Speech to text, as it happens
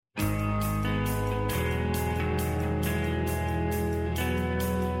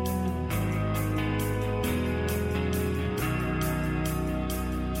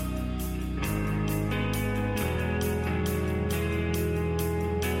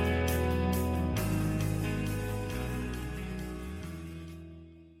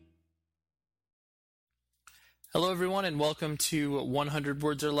Hello, everyone, and welcome to 100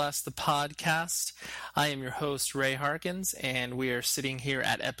 Words or Less, the podcast. I am your host, Ray Harkins, and we are sitting here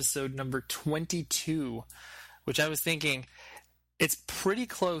at episode number 22, which I was thinking it's pretty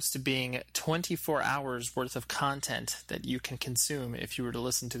close to being 24 hours worth of content that you can consume if you were to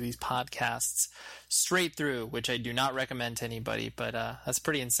listen to these podcasts straight through, which I do not recommend to anybody, but that's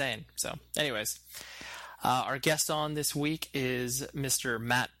pretty insane. So, anyways. Our guest on this week is Mr.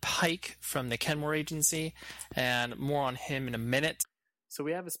 Matt Pike from the Kenmore Agency, and more on him in a minute. So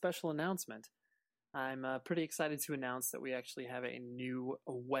we have a special announcement. I'm pretty excited to announce that we actually have a new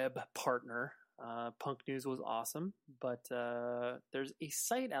web partner. Punk News was awesome, but there's a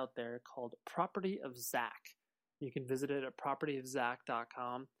site out there called Property of Zach. You can visit it at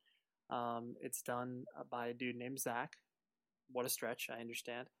propertyofzach.com. It's done by a dude named Zach. What a stretch, I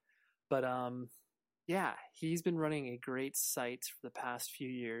understand. But yeah, he's been running a great site for the past few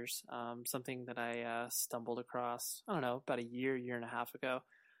years, something that I stumbled across, I don't know, about a year and a half ago.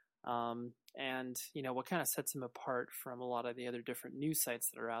 And, you know, what kind of sets him apart from a lot of the other different news sites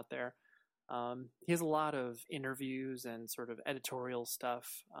that are out there, he has a lot of interviews and sort of editorial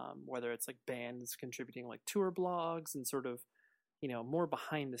stuff, whether it's like bands contributing like tour blogs and sort of, you know, more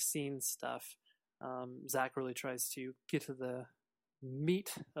behind the scenes stuff. Zach really tries to get to the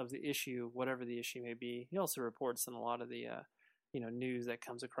meat of the issue, whatever the issue may be. He also reports on a lot of the, news that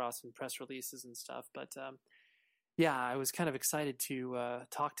comes across in press releases and stuff. But yeah, I was kind of excited to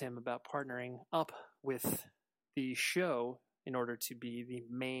talk to him about partnering up with the show in order to be the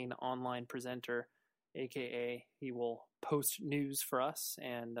main online presenter, aka he will post news for us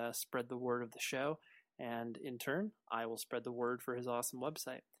and spread the word of the show. And in turn, I will spread the word for his awesome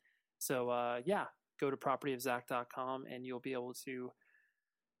website. So yeah, go to propertyofzach.com and you'll be able to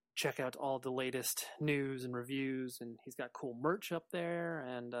check out all the latest news and reviews, and he's got cool merch up there,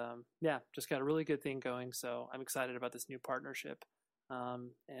 and yeah, just got a really good thing going. So I'm excited about this new partnership,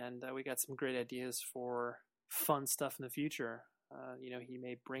 and we got some great ideas for fun stuff in the future. He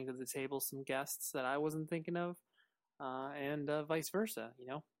may bring to the table some guests that I wasn't thinking of, and vice versa,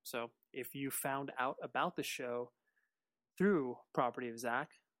 So if you found out about the show through Property of Zach,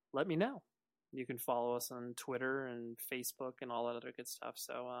 let me know. You can follow us on Twitter and Facebook and all that other good stuff.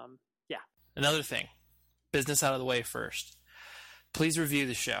 So, yeah. Another thing, business out of the way first. Please review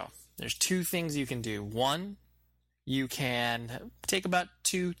the show. There's two things you can do. One, you can take about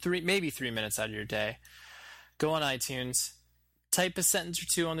 2, 3, maybe 3 minutes out of your day. Go on iTunes, type a sentence or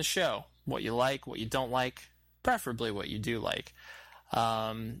two on the show. What you like, what you don't like, preferably what you do like.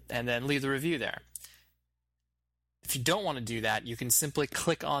 And then leave the review there. If you don't want to do that, you can simply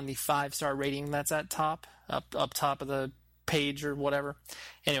click on the 5-star rating that's at top, up top of the page or whatever.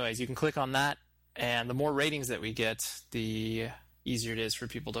 Anyways, you can click on that, and the more ratings that we get, the easier it is for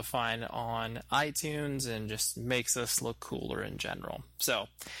people to find on iTunes and just makes us look cooler in general. So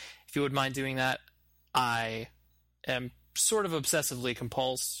if you wouldn't mind doing that, I am sort of obsessively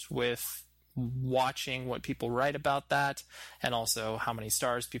compulsed with watching what people write about that, and also how many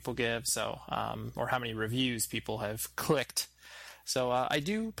stars people give, so or how many reviews people have clicked. So I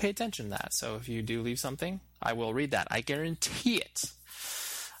do pay attention to that. So if you do leave something, I will read that. I guarantee it.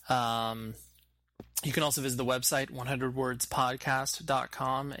 You can also visit the website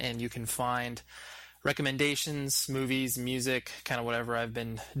 100wordspodcast.com, and you can find recommendations, movies, music, kind of whatever I've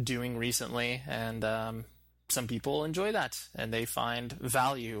been doing recently, and some people enjoy that and they find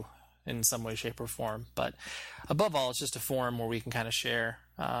value in some way, shape, or form. But above all, it's just a forum where we can kind of share,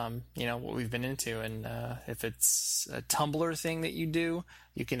 what we've been into. And if it's a Tumblr thing that you do,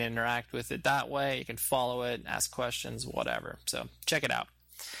 you can interact with it that way. You can follow it, ask questions, whatever. So check it out.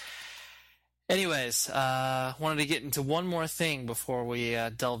 Anyways, wanted to get into one more thing before we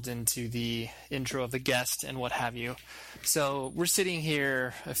delved into the intro of the guest and what have you. So we're sitting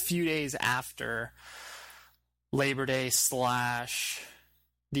here a few days after Labor Day /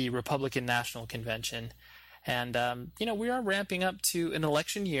 the Republican National Convention. And, we are ramping up to an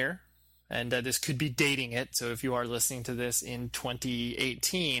election year, and this could be dating it. So if you are listening to this in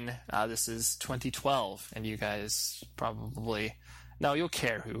 2018, this is 2012, and you guys probably, no, you'll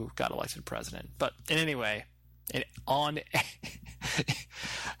care who got elected president. But in any way, I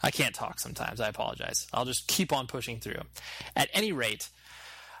can't talk sometimes. I apologize. I'll just keep on pushing through. At any rate,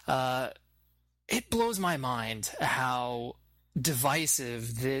 it blows my mind how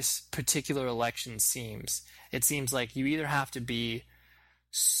divisive this particular election seems. It seems like you either have to be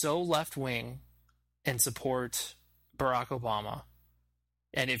so left-wing and support Barack Obama,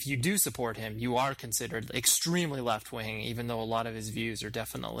 and if you do support him, you are considered extremely left-wing, even though a lot of his views are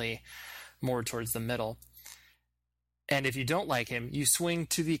definitely more towards the middle. And if you don't like him, you swing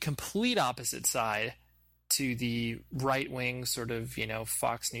to the complete opposite side to the right-wing sort of,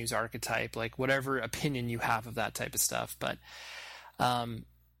 Fox News archetype, like whatever opinion you have of that type of stuff. But I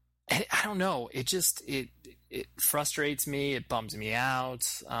don't know. It just, it frustrates me. It bums me out.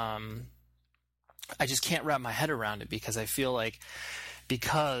 I just can't wrap my head around it, because I feel like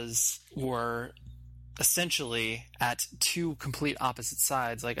because we're essentially at two complete opposite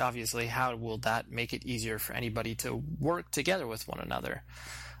sides, like obviously how will that make it easier for anybody to work together with one another?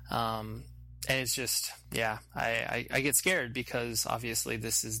 And it's just, I get scared, because obviously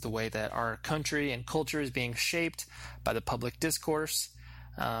this is the way that our country and culture is being shaped by the public discourse.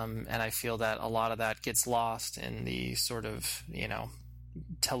 And I feel that a lot of that gets lost in the sort of,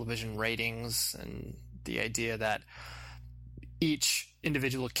 television ratings, and the idea that each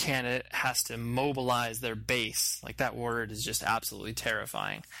individual candidate has to mobilize their base. Like, that word is just absolutely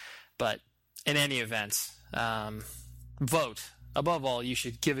terrifying. But in any event, vote. Above all, you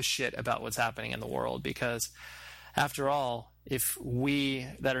should give a shit about what's happening in the world, because after all, if we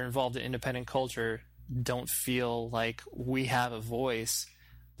that are involved in independent culture don't feel like we have a voice,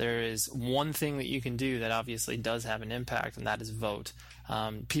 there is one thing that you can do that obviously does have an impact, and that is vote.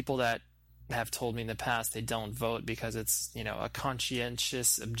 People that have told me in the past they don't vote because it's, a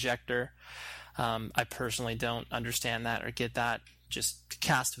conscientious objector. I personally don't understand that or get that. Just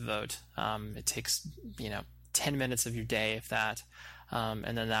cast a vote. It takes, 10 minutes of your day, if that.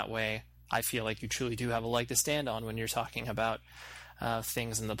 And then that way I feel like you truly do have a leg to stand on when you're talking about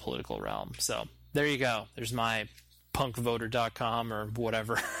things in the political realm. So there you go. There's my punkvoter.com or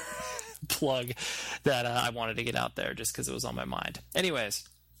whatever plug that I wanted to get out there just because it was on my mind. Anyways,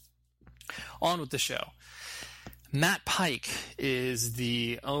 on with the show. Matt Pike is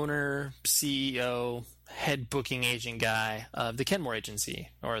the owner, CEO, head booking agent guy of the Kenmore Agency,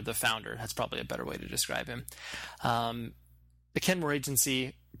 or the founder. That's probably a better way to describe him. The Kenmore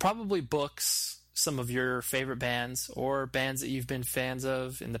Agency probably books some of your favorite bands or bands that you've been fans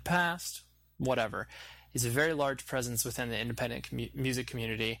of in the past, whatever. He's a very large presence within the independent music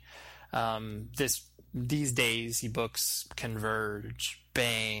community. These days, he books Converge,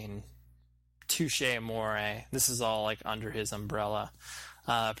 Bane, Touche Amore. This is all like under his umbrella.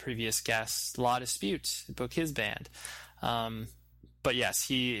 Previous guest, La Dispute, book his band. But yes,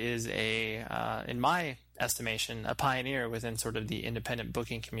 he is in my estimation, a pioneer within sort of the independent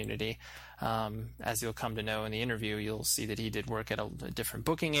booking community. As you'll come to know in the interview, you'll see that he did work at a different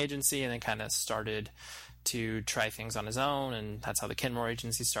booking agency and then kind of started to try things on his own, and that's how the Kenmore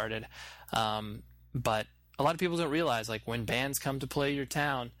Agency started. But a lot of people don't realize, like, when bands come to play your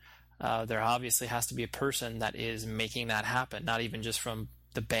town, there obviously has to be a person that is making that happen, not even just from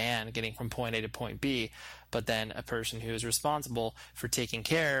the band getting from point A to point B, but then a person who is responsible for taking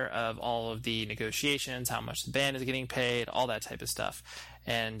care of all of the negotiations, how much the band is getting paid, all that type of stuff.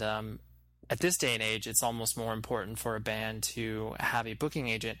 And at this day and age, it's almost more important for a band to have a booking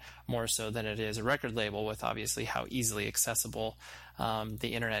agent more so than it is a record label, with obviously how easily accessible the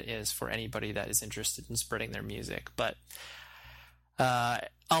internet is for anybody that is interested in spreading their music. But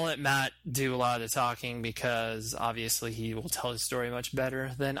I'll let Matt do a lot of the talking, because obviously he will tell his story much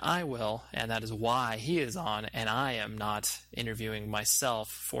better than I will, and that is why he is on, and I am not interviewing myself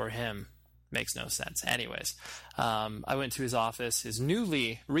for him. Makes no sense. Anyways, I went to his office, his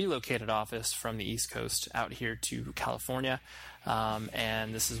newly relocated office from the East Coast out here to California,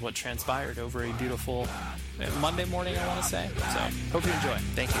 and this is what transpired over a beautiful Monday morning, I want to say. So, hope you enjoy.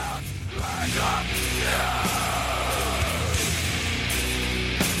 Thank you.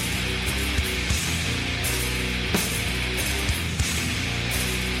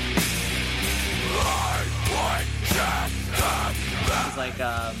 It was like,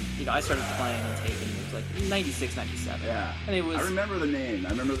 I started playing and taping. It was like 96, 97. Yeah. And it was. I remember the name.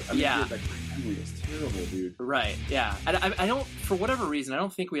 I mean, yeah. Like, my memory is terrible, dude. Right. Yeah. I don't, for whatever reason, I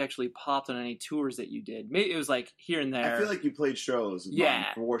don't think we actually popped on any tours that you did. Maybe it was like here and there. I feel like you played shows.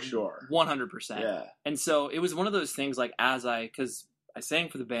 Yeah. For sure. 100%. Yeah. And so it was one of those things, like, because I sang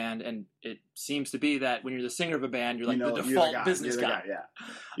for the band, and it seems to be that when you're the singer of a band, you're like the default business guy. Yeah.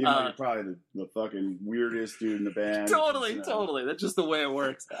 You're probably the fucking weirdest dude in the band. Totally. That's just the way it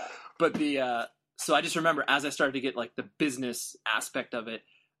works. But so I just remember, as I started to get like the business aspect of it,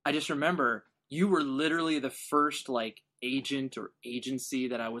 I just remember you were literally the first like agent or agency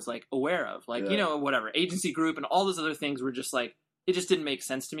that I was like aware of. Like, whatever, agency group and all those other things were just like, it just didn't make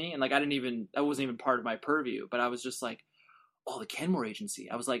sense to me. And like, that wasn't even part of my purview, but I was just like, oh, the Kenmore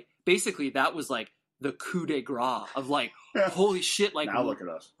Agency. I was like, basically that was like the coup de grace of like, holy shit. Like, now look at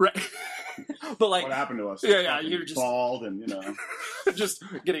us. Right. But like, what happened to us? Yeah. You're just bald and, just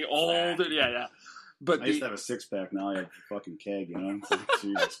getting old. And, yeah. But I used to have a 6-pack. Now I have a fucking keg. You know, it's like,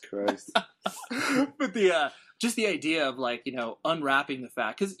 Jesus Christ. but just the idea of like, you know, unwrapping the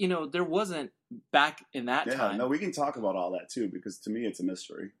fact, because you know there wasn't back in that time. No, we can talk about all that too, because to me it's a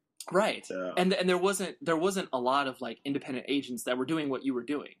mystery. Right. And there wasn't a lot of like independent agents that were doing what you were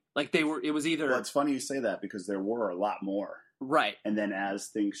doing. Like it was either. Well, it's funny you say that because there were a lot more. Right. And then as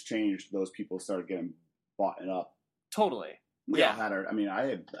things changed, those people started getting bought up. Totally. We all had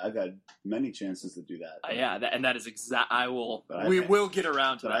I've had many chances to do that. And that is exact. We will get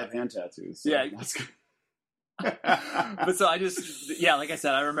around to but that. I have hand tattoos. So yeah. that's good. But so like I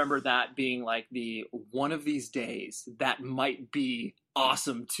said, I remember that being like one of these days that might be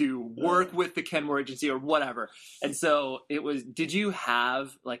awesome to work with the Kenmore agency or whatever. And so it was, did you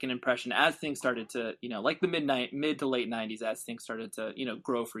have like an impression as things started to, you know, like the mid to late 90s, as things started to, you know,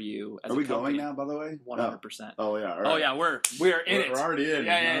 grow for you as Are a we company? going now, by the way? 100%. Oh yeah. All right. Oh yeah, we're in it. We're already in.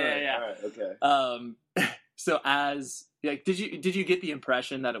 Yeah. All right, okay. So as like, did you get the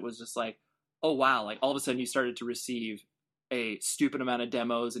impression that it was just like, oh wow, like all of a sudden you started to receive a stupid amount of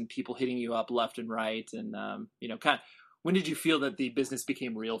demos and people hitting you up left and right, and you know, kind of, when did you feel that the business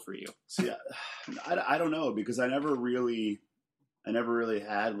became real for you? So, yeah, I don't know, because I never really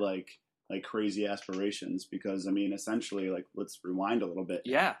had like crazy aspirations, because I mean, essentially, like, let's rewind a little bit.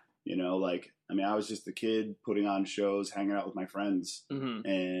 Yeah. You know, like, I mean, I was just a kid putting on shows, hanging out with my friends,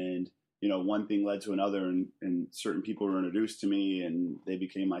 and you know, one thing led to another, and certain people were introduced to me, and they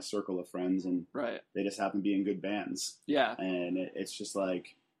became my circle of friends, and they just happened to be in good bands. Yeah. And it's just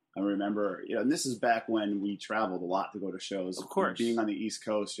like, I remember, you know, and this is back when we traveled a lot to go to shows. Of course. Being on the East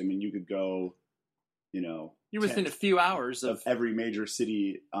Coast, I mean, you could go, you know, you're within a few hours of every major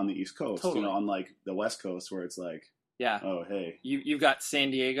city on the East Coast. Totally. You know, unlike the West Coast where it's like, oh, hey. You've got San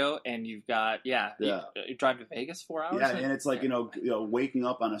Diego, and you've got, you drive to Vegas 4 hours? Yeah, and it's like, you know, waking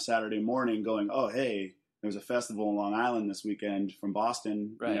up on a Saturday morning going, oh, hey, there's a festival in Long Island this weekend from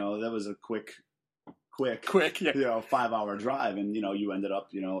Boston. Right. You know, that was a quick, you know, 5-hour drive. And, you know, you ended up,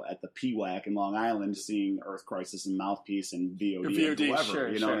 you know, at the PWAC in Long Island seeing Earth Crisis and Mouthpiece and VOD and whoever. Sure,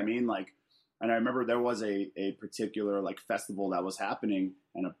 you know what I mean? Like, and I remember there was a particular, like, festival that was happening,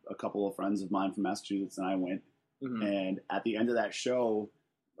 and a couple of friends of mine from Massachusetts and I went. And at the end of that show,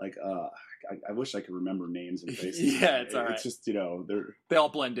 like, I wish I could remember names and faces. Yeah, it's all right. It's just, you know, they all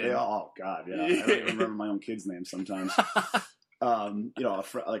blend in. Oh, God, yeah. I don't even remember my own kids' names sometimes. You know,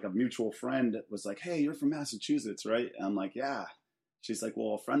 like a mutual friend was like, hey, you're from Massachusetts, right? And I'm like, yeah. She's like,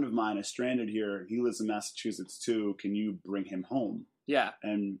 well, a friend of mine is stranded here. He lives in Massachusetts, too. Can you bring him home? Yeah.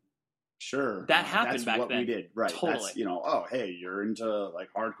 And sure. That happened that's back what then. We did. Right. Totally. That's, you know, oh, hey, you're into, like,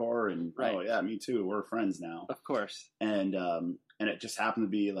 hardcore? And, oh, yeah, me too. We're friends now. Of course. And it just happened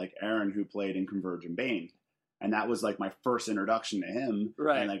to be, like, Aaron, who played in Converge and Bane. And that was, like, my first introduction to him.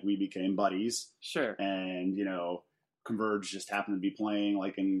 Right. And, like, we became buddies. Sure. And, you know, Converge just happened to be playing,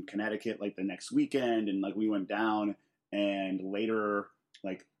 like, in Connecticut, like, the next weekend. And, like, we went down. And later,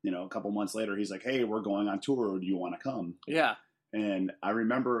 like, you know, a couple months later, he's like, hey, we're going on tour. Do you want to come? Yeah. And I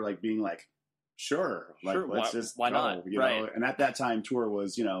remember, like, being like, sure. Like, let's just why go, not? You know? And at that time, tour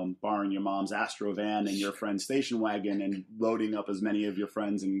was, you know, borrowing your mom's Astro van and your friend's station wagon and loading up as many of your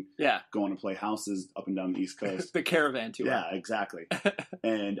friends and going to play houses up and down the East Coast. The caravan tour. Yeah, exactly.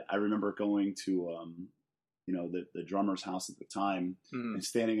 And I remember going to, you know, the drummer's house at the time and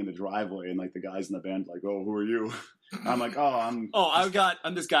standing in the driveway, and like the guys in the band like, oh, who are you? I'm like, I'm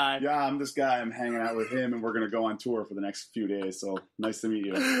this guy. Yeah, I'm this guy. I'm hanging out with him, and we're going to go on tour for the next few days. So nice to meet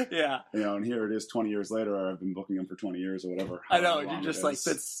you. Yeah. You know, and here it is 20 years later. I've been booking him for 20 years or whatever. I know. You're just like,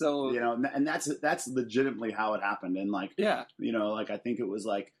 that's so... You know, and that's legitimately how it happened. And like, you know, like I think it was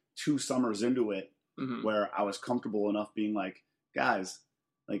like 2 summers into it where I was comfortable enough being like, guys,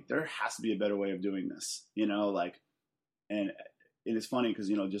 like there has to be a better way of doing this, you know, like, and it is funny because,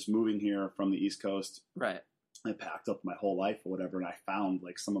 you know, just moving here from the East Coast, right? I packed up my whole life or whatever, and I found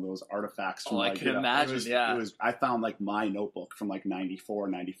like some of those artifacts from I can imagine. It was I found like my notebook from like 94,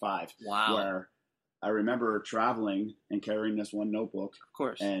 95. Wow. Where I remember traveling and carrying this one notebook. Of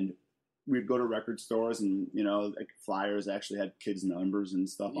course. And we'd go to record stores, and, you know, like flyers actually had kids' numbers and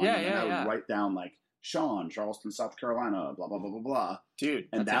stuff on them. And I would write down like Sean, Charleston, South Carolina, blah, blah, blah, blah, blah. Dude.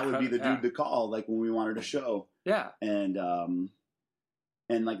 And that would be the dude to call, like, when we wanted a show. Yeah.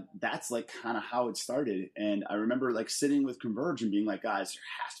 And like, that's like kind of how it started. And I remember like sitting with Converge and being like, guys, there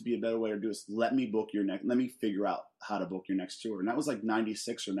has to be a better way to do this. Let me figure out how to book your next tour. And that was like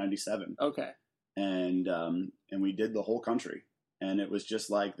 96 or 97. Okay. And we did the whole country. And it was just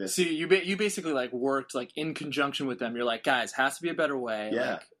like this. See, you basically like worked like in conjunction with them. You're like, guys, has to be a better way.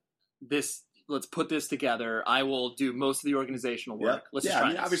 Yeah. Like, let's put this together. I will do most of the organizational work. Let's just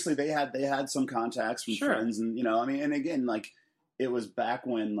try this. Obviously they had some contacts from friends, and and again, like, it was back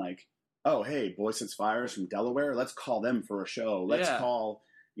when, like, oh, hey, Boy Sets Fires from Delaware, let's call them for a show. Let's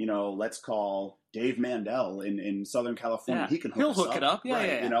call Dave Mandel in Southern California. Yeah. He'll hook it up.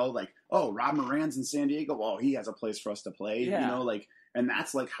 Yeah. Like, oh, Rob Moran's in San Diego. Well, he has a place for us to play. Yeah. Like, and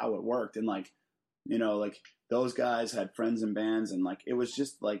that's like how it worked. And like, like, those guys had friends in bands, and like, it was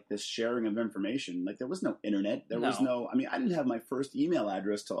just like this sharing of information. Like, there was no internet. There was no. I mean, I didn't have my first email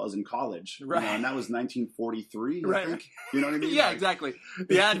address till I was in college, right? And that was 1943, right? I think. You know what I mean? Yeah, like, exactly.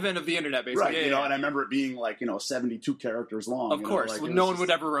 The advent of the internet, basically, right? And I remember it being like 72 characters long. Of course, like, no one would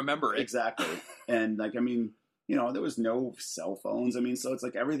ever remember it. Exactly, and like, I mean, there was no cell phones. I mean, so it's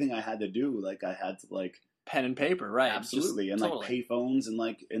like everything I had to do, like, I had to like pen and paper, right? Absolutely, just, and like pay phones and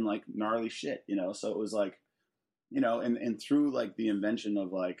like gnarly shit, So it was like. And through like the invention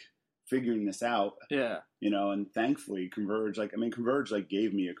of like figuring this out, and thankfully Converge like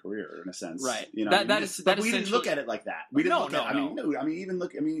gave me a career in a sense, right? We didn't look at it like that. We didn't look at.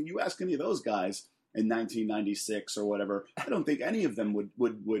 You ask any of those guys in 1996 or whatever, I don't think any of them would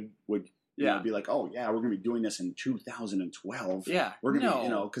be like, oh yeah, we're gonna be doing this in 2012. Yeah, we're gonna be,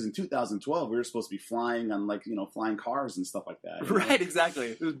 because in 2012 we were supposed to be flying on like flying cars and stuff like that. Right,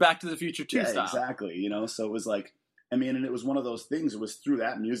 exactly. It was Back to the Future 2 style. Exactly. So it was like. And it was one of those things. It was through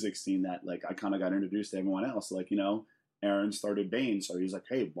that music scene that, like, I kind of got introduced to everyone else. Like, Aaron started Bane, so he's like,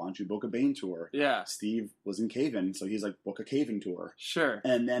 "Hey, why don't you book a Bane tour?" Yeah. Steve was in Caven, so he's like, "Book a Caven tour." Sure.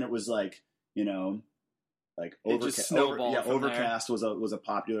 And then it was like, like Overcast was a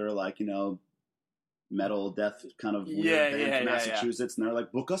popular, like, metal death kind of weird band from Massachusetts, and they're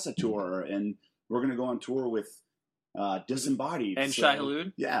like, "Book us a tour, and we're gonna go on tour with Disembodied and Shai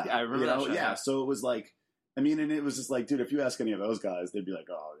Hulud." Yeah, I remember that. Yeah, so it was like. And it was just like, dude, if you ask any of those guys, they'd be like,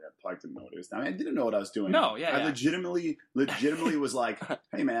 oh, yeah, Pike didn't know what he was doing. I didn't know what I was doing. No, I legitimately was like,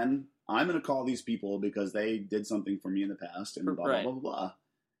 hey, man, I'm going to call these people because they did something for me in the past and blah, blah, blah, blah, blah.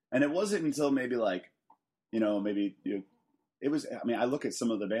 And it wasn't until maybe like, it was, I look at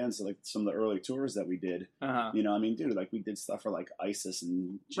some of the bands, like some of the early tours that we did, dude, like we did stuff for like ISIS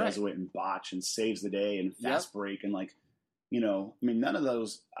and Jesuit and Botch and Saves the Day and Fast Break and like, none of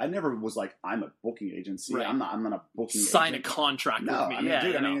those. I never was like, I'm a booking agency. Right. I'm not a booking. Sign agent. a contract with me.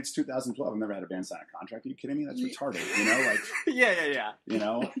 It's 2012. I've never had a band sign a contract. Are you kidding me? That's retarded. Like. Yeah.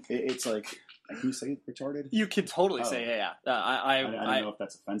 It's like, can you say retarded? You can totally say yeah. I don't know if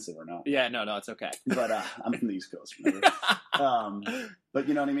that's offensive or not. Yeah, no, it's okay. But I'm from the East Coast. But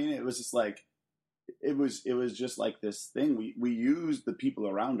you know what I mean? It was just like, it was just like this thing. We used the people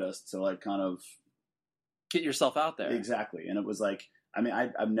around us to like kind of. Get yourself out there. Exactly. And it was like,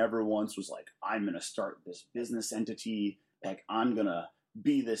 I've never once was like, I'm going to start this business entity. Like, I'm going to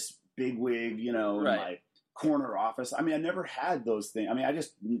be this bigwig, in my corner office. I never had those things. I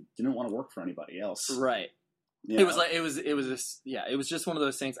just didn't want to work for anybody else. Right. It was like, it was just one of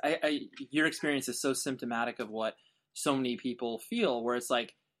those things. Your experience is so symptomatic of what so many people feel, where it's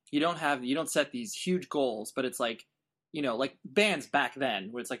like, you don't set these huge goals, but it's like, like bands back then,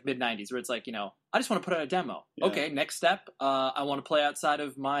 where it's like mid-90s, where it's like, I just want to put out a demo. Yeah. Okay, next step, I want to play outside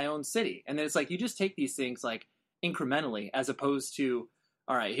of my own city. And then it's like, you just take these things like incrementally, as opposed to,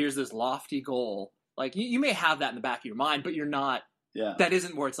 all right, here's this lofty goal. Like, you may have that in the back of your mind, but you're not, that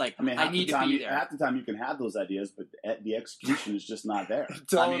isn't where it's like, I need to be there. Half the time you can have those ideas, but the execution is just not there.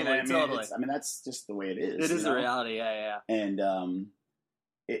 Totally. That's just the way it is. It is the reality, yeah. And,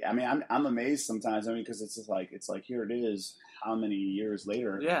 I'm amazed sometimes. Because it's like here it is. How many years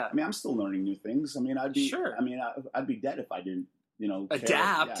later? Yeah. I'm still learning new things. I'd be sure. I'd be dead if I didn't,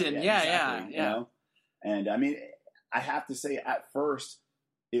 adapt care. Yeah. And I have to say, at first,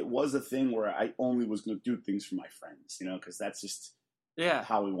 it was a thing where I only was going to do things for my friends, because that's just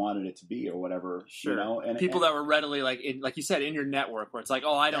how we wanted it to be or whatever. Sure. And people that were readily like you said, in your network, where it's like,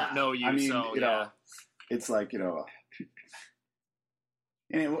 oh, I don't know you. It's like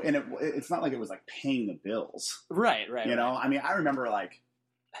And it's not like it was like paying the bills. Right. I remember I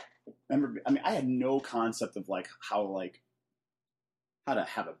had no concept of like how to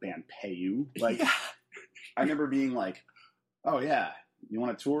have a band pay you. Like, I remember being like, oh yeah, you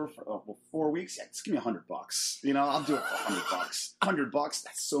want a tour for 4 weeks? Yeah, just give me $100. I'll do it for $100. $100,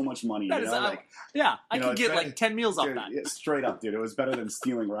 that's so much money. That is I could get like 10 meals off that. Yeah, straight up, dude. It was better than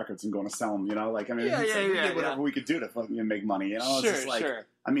stealing records and going to sell them. We did whatever we could do to fucking make money. Sure.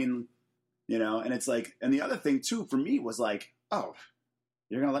 And it's like, and the other thing too for me was like, oh,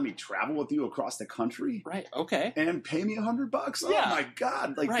 you're going to let me travel with you across the country? Right. Okay. And pay me $100? Yeah. Oh my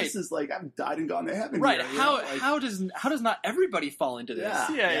God. Like, this is like, I've died and gone to heaven. Right. Here, how does not everybody fall into this?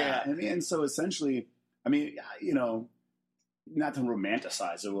 Yeah. And so essentially, I mean, you know, not to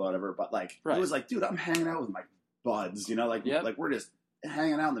romanticize or whatever, but like, it was like, dude, I'm hanging out with my buds, you know, like, like we're just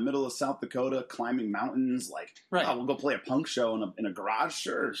hanging out in the middle of South Dakota, climbing mountains, like, oh, we'll go play a punk show in a garage.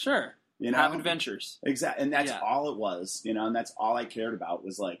 Sure. You know? Have adventures. Exactly. And that's all it was, you know, and that's all I cared about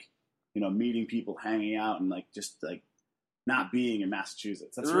was like, you know, meeting people, hanging out, and like, just like not being in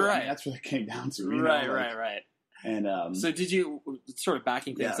Massachusetts. That's really, I mean, that's what it came down to. You know? Right. And, so did you, sort of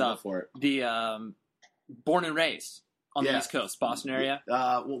backing things up, for it. The, born and raised on the East Coast, Boston area?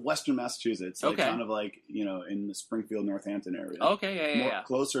 Well, Western Massachusetts. Like kind of like, you know, in the Springfield, Northampton area. Okay,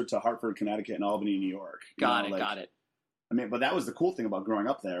 Closer to Hartford, Connecticut, and Albany, New York. Got it. I mean, but that was the cool thing about growing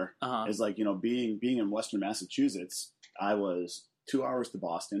up there is like, you know, being in Western Massachusetts, I was 2 hours to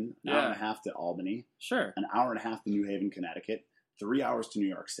Boston, an hour and a half to Albany, an hour and a half to New Haven, Connecticut, 3 hours to New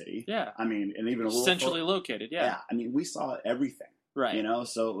York City. Yeah. I mean, and even a little centrally located. Yeah. I mean, we saw everything. Right. You know,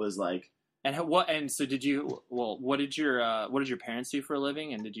 so it was like. And what did your parents do for a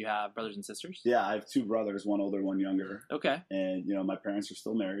living? And did you have brothers and sisters? Yeah, I have two brothers, one older, one younger. Okay. And, you know, my parents are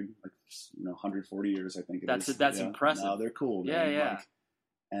still married, like, you know, 140 years, I think it is. That's impressive. No, they're cool. Man. Yeah. Like,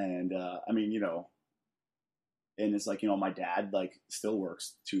 and, I mean, you know, and it's like, you know, my dad, like, still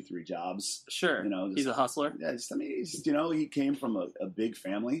works 2-3 jobs. Sure. You know, he's a hustler. Yeah, you know, he came from a big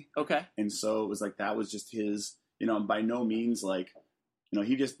family. Okay. And so it was like, that was just his, you know, by no means, like, you know,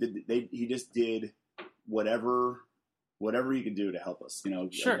 he just did whatever he could do to help us, you know,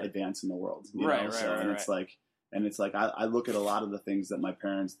 advance in the world. You know? It's like I look at a lot of the things that my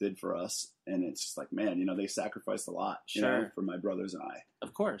parents did for us, and it's just like, man, you know, they sacrificed a lot, you know, for my brothers and I.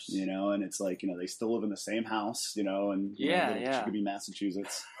 Of course. You know, and it's like, you know, they still live in the same house, you know, and Chicopee,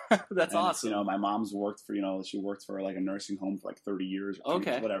 Massachusetts. That's awesome. You know, my mom's worked for like a nursing home for like 30 years or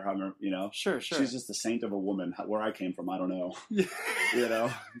whatever, you know. Sure. She's just a saint of a woman. Where I came from, I don't know. You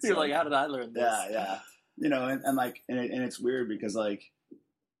know. You're like, how did I learn this? Yeah. You know, and it's weird because, like,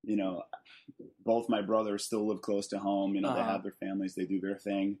 you know, both my brothers still live close to home. You know, they have their families, they do their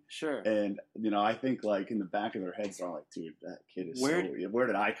thing. Sure. And, you know, I think, like, in the back of their heads, they're like, dude, that kid is where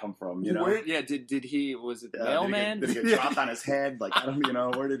did I come from? You know? Was it the mailman? Did he get dropped on his head? Like, I don't, you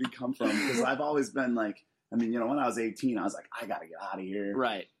know, where did he come from? Because I've always been like, I mean, you know, when I was 18, I was like, I gotta get out of here.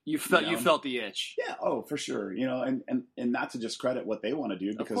 Right. You felt the itch. Yeah. Oh, for sure. You know, and not to discredit what they want to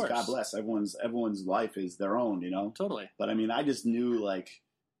do, because God bless, everyone's life is their own, you know? Totally. But I mean, I just knew, like,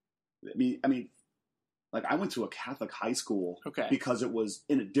 I mean, like, I went to a Catholic high school because it was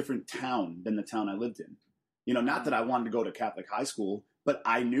in a different town than the town I lived in. You know, not that I wanted to go to Catholic high school, but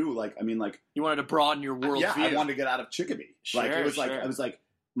I knew, like, I mean, like, you wanted to broaden your worldview. Yeah, I wanted to get out of Chicopee. Like, it was like, I was like,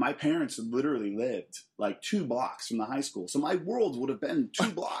 my parents literally lived like 2 blocks from the high school, so my world would have been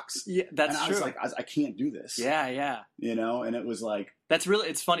 2 blocks. Yeah, that's true. I was like, I can't do this. Yeah. You know, and it was like,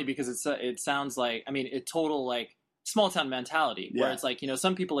 it's funny because it sounds like, I mean, a total, like, small town mentality where it's like, you know,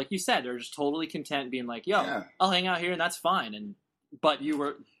 some people, like you said, they're just totally content being like, yo, I'll hang out here and that's fine. But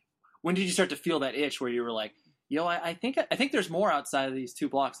when did you start to feel that itch where you were like, yo, I think there's more outside of these 2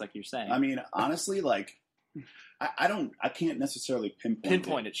 blocks, like you're saying? I mean, honestly, like, I can't necessarily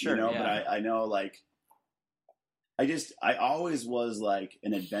pinpoint it, sure, you know, but I know, like, I always was like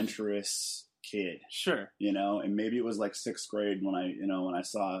an adventurous kid, sure, you know, and maybe it was like 6th grade when I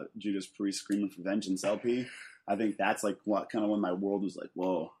saw Judas Priest Screaming for Vengeance LP. I think that's like when my world was like,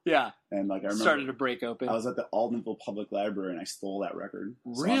 whoa. Yeah. And like I remember started to break open. I was at the Aldenville Public Library and I stole that record.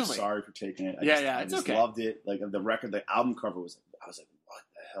 So really? I'm sorry for taking it. I just loved it. Like the record, the album cover I was like, what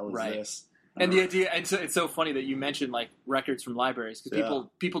the hell is this? And the idea, and so it's so funny that you mentioned like records from libraries, because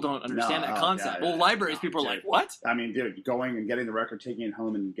people don't understand that concept. Libraries, people are like, what? I mean, dude, going and getting the record, taking it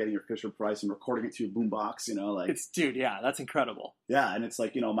home, and getting your Fisher Price and recording it to your boombox, you know, like that's incredible. Yeah, and it's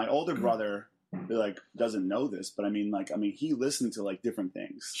like, you know, my older brother like doesn't know this, but I mean, he listened to like different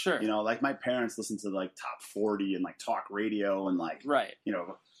things. Sure, you know, like my parents listened to like top 40 and like talk radio and like you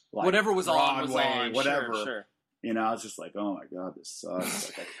know, like whatever was Broadway, on, whatever. Sure. You know, I was just like, oh my God, this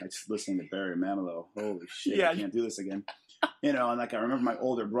sucks. Like, I just listening to Barry Manilow. Holy shit, I can't do this again. You know, and like I remember my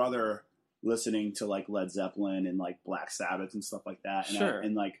older brother listening to like Led Zeppelin and like Black Sabbath and stuff like that.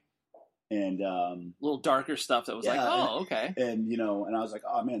 And a little darker stuff that was okay. And you know, and I was like,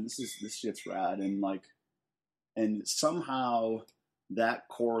 oh man, this shit's rad. And like, and somehow that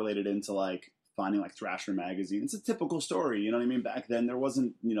correlated into like finding like Thrasher magazine. It's a typical story, you know what I mean? Back then there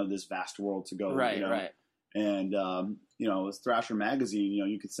wasn't, you know, this vast world to go, right, you know? Right. And, you know, it was Thrasher magazine, you know,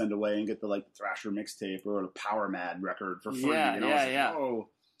 you could send away and get the Thrasher mixtape or the Power Mad record for free. Yeah, you know?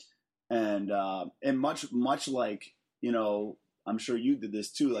 Whoa. And much like, you know, I'm sure you did this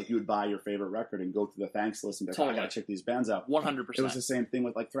too. Like, you would buy your favorite record and go through the thanks list and be like, I gotta check these bands out. 100%. It was the same thing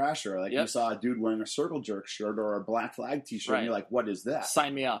with like Thrasher. Like, you saw a dude wearing a Circle Jerk shirt or a Black Flag t-shirt, and you're like, what is that?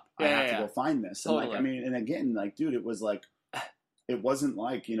 Sign me up. I have to go find this. And like, I mean, and again, like, dude, it was like, it wasn't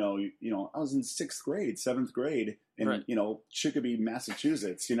like, you know, I was in 6th grade, 7th grade in, you know, Chicopee,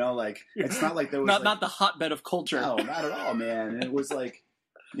 Massachusetts, you know, like, it's not like there was not the hotbed of culture. No, not at all, man. And it was like,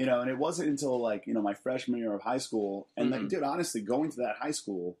 you know, and it wasn't until like, you know, my freshman year of high school, and like, dude, honestly, going to that high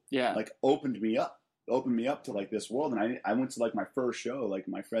school, like, opened me up to like this world. And I went to like my first show, like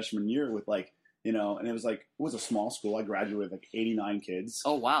my freshman year with like, you know, and it was a small school. I graduated with like 89 kids.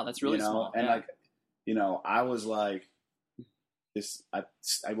 Oh wow, that's really small. And like, you know, I was like I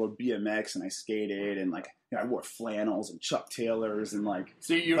rode BMX and I skated and like, you know, I wore flannels and Chuck Taylors and like.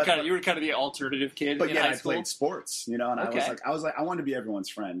 So you were kind of the alternative kid. But in yeah, high school? I played sports, you know, and I was like I wanted to be everyone's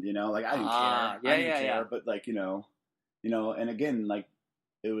friend, you know, like I didn't care. I didn't care, but like, you know, and again, like,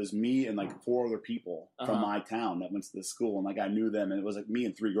 it was me and like 4 other people from my town that went to this school, and like I knew them, and it was like me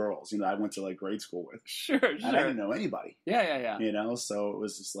and 3 girls, you know, I went to like grade school with. Sure. And I didn't know anybody. Yeah. You know, so it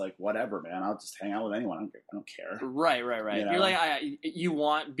was just like, whatever, man. I'll just hang out with anyone. I don't care. Right. You know? You're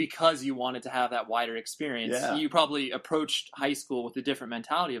like, because you wanted to have that wider experience. Yeah. You probably approached high school with a different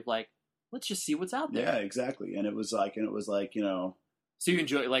mentality of like, let's just see what's out there. Yeah, exactly. And it was like, you know. So you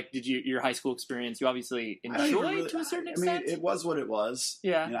enjoy, like, did your high school experience, you obviously enjoyed to a certain extent? I mean, it was what it was.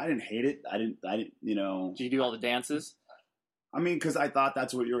 Yeah. You know, I didn't hate it. I didn't, you know. Did you do all the dances? I mean, because I thought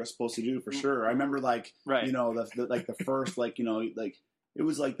that's what you were supposed to do for sure. I remember, like, you know, the first, like, you know, like, it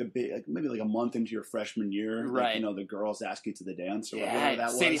was like maybe like a month into your freshman year, like, you know, the girls ask you to the dance or whatever that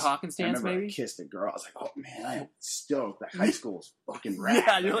was. Sadie Hawkins dance, maybe? I kissed a girl. I was like, oh man, I am stoked. That high school's fucking rad.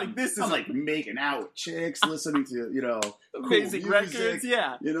 Yeah, you're like, this is. I'm like making out with chicks, listening to, you know, amazing cool music, records.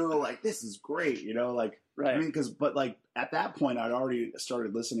 Yeah, you know, like, this is great. You know, like, I mean, but like at that point, I'd already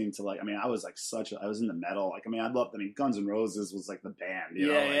started listening to, like, I mean, I was like I was in the metal. Like, I mean, Guns N' Roses was like the band. You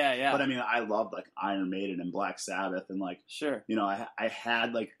know? Yeah. But I mean, I loved like Iron Maiden and Black Sabbath, and like, you know, I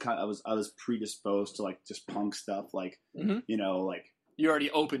had like I was predisposed to like just punk stuff, like, you know, like, you're already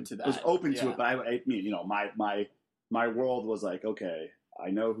open to that. I was open to it, but I mean, you know, my world was like, okay,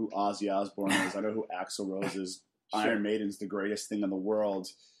 I know who Ozzy Osbourne is, I know who Axl Rose is, Iron Maiden's the greatest thing in the world.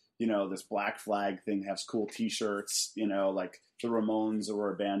 You know, this Black Flag thing has cool T-shirts, you know, like the Ramones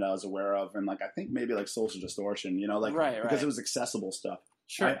were a band I was aware of, and like I think maybe like Social Distortion, you know, like because it was accessible stuff.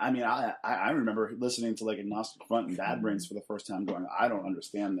 Sure. I mean, I remember listening to like Agnostic Front and Bad Brains for the first time, going, I don't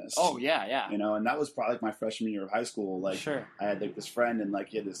understand this. Oh yeah. You know, and that was probably like my freshman year of high school. Like, I had like this friend, and like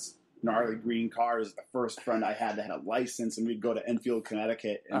he had this gnarly green car. It was the first friend I had that had a license, and we'd go to Enfield,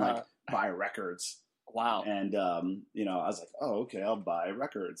 Connecticut, and like buy records. Wow. And, you know, I was like, oh, okay, I'll buy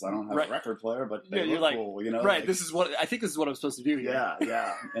records. I don't have a record player, but they you're look like, cool, you know? Right, like, this is what I'm supposed to do here.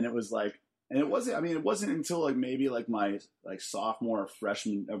 Yeah. And it was like, and it wasn't until like maybe like my like sophomore,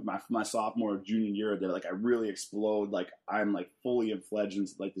 freshman, my sophomore, junior year that like I really explode. Like, I'm like fully fledged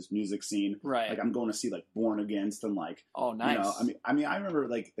into like this music scene. Right. Like, I'm going to see like Born Against and like, oh, nice. You know, I mean, I remember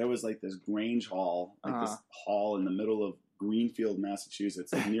like there was like this Grange Hall, like this hall in the middle of Greenfield,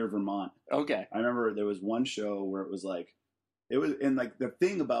 Massachusetts, like near Vermont. Okay. I remember there was one show where it was, and like the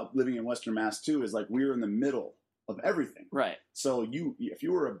thing about living in Western Mass too is like we were in the middle of everything. Right. So if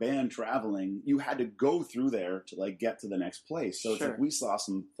you were a band traveling, you had to go through there to like get to the next place. So it's like we saw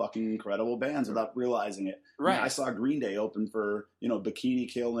some fucking incredible bands without realizing it. Right. I mean, I saw Green Day open for, you know,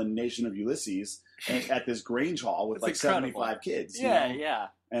 Bikini Kill and Nation of Ulysses at this Grange Hall with like incredible. 75 kids. Yeah, you know? Yeah.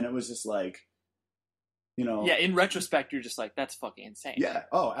 And it was just like, you know, yeah, in retrospect, you're just like, that's fucking insane. Yeah.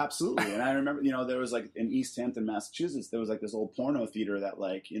 Oh, absolutely. And I remember, you know, there was like in East Hampton, Massachusetts, there was like this old porno theater that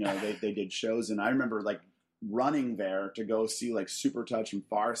like, you know, they did shows. And I remember like running there to go see like Supertouch and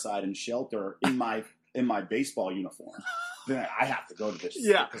Farside and Shelter in my baseball uniform. Then I have to go to this.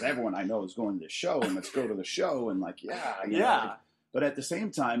 Yeah. Because everyone I know is going to this show, and let's go to the show. And like, you know, like, but at the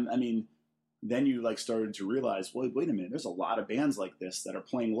same time, I mean, then you like started to realize, well, wait a minute, there's a lot of bands like this that are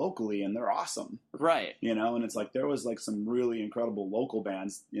playing locally and they're awesome. Right. You know, and it's like there was like some really incredible local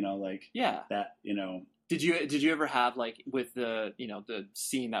bands, you know, like that, you know. Did you ever have like with the, you know, the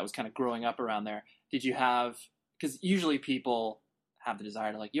scene that was kind of growing up around there, did you have, because usually people have the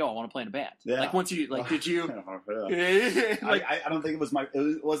desire to like, yo, I want to play in a band. Yeah. Like once you like, did you? Like, I don't think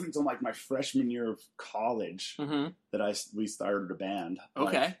it wasn't until like my freshman year of college that we started a band.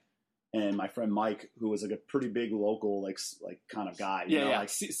 Okay. Like, and my friend Mike, who was like a pretty big local, like kind of guy. You know, yeah. Like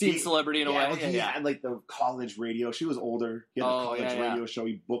scene celebrity in a way. Like he had like the college radio. She was older. He had a college radio show.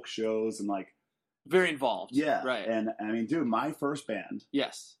 He booked shows and like very involved. Yeah, right. And I mean, dude, my first band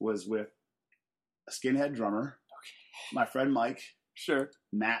was with a skinhead drummer. Okay. My friend Mike. Sure.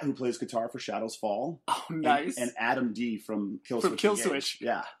 Matt, who plays guitar for Shadows Fall. Oh, nice. And Adam D from Killswitch. From Killswitch.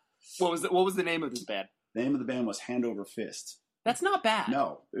 Yeah. What was the name of this band? The name of the band was Hand Over Fist. That's not bad.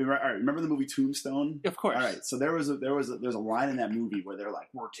 No. All right. Remember the movie Tombstone? Of course. All right. So there's a line in that movie where they're like,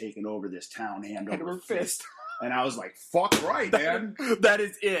 "We're taking over this town, hand over fist." And I was like, "Fuck right, man." That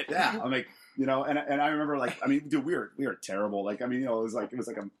is it. Yeah. I'm like, you know, and I remember like, I mean, dude, we were terrible. Like, I mean, you know, it was like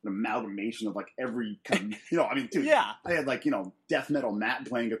an amalgamation of like every kind of, you know, I mean, dude, I had like, you know, death metal Matt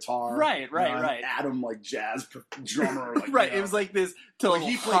playing guitar, right, Adam like jazz drummer, like, right. You know. It was like this total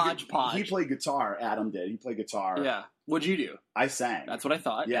hodgepodge. He played guitar. Adam did. He played guitar. Yeah. What'd you do? I sang. That's what I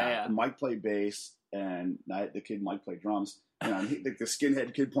thought. Yeah. And Mike played bass, and the kid Mike played drums. You know, and the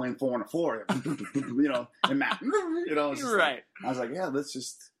skinhead kid playing 4 on the floor, you know, and Matt, you know, right. Like, I was like, yeah, let's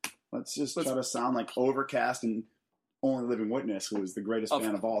just try to sound like Overcast and Only Living Witness, who was the greatest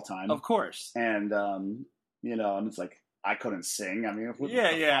band of all time. Of course. And, you know, and it's like, I couldn't sing. I mean, yeah.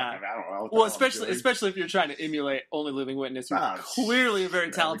 I mean, I don't know. Well, especially if you're trying to emulate Only Living Witness, who's clearly a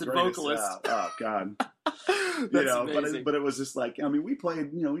very talented vocalist. Oh, God. You know, but it was just like, I mean, we played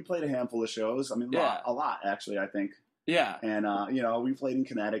a handful of shows. I mean, a lot, actually, I think. Yeah. And, you know, we played in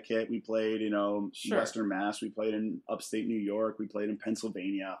Connecticut. We played, you know, Western Mass. We played in upstate New York. We played in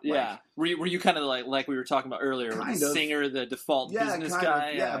Pennsylvania. Yeah. Like, were you kind of like we were talking about earlier, the singer, the default business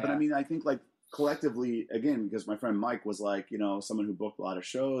guy? Yeah, but I mean, I think like collectively, again, because my friend Mike was like, you know, someone who booked a lot of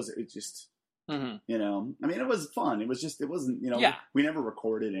shows, it just, you know, I mean, it was fun. It wasn't, you know, we never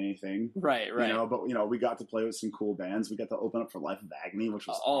recorded anything. Right. You know, but, you know, we got to play with some cool bands. We got to open up for Life of Agony, which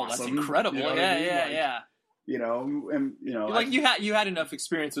was awesome. That's incredible. You know yeah. You know, and you know, like you had enough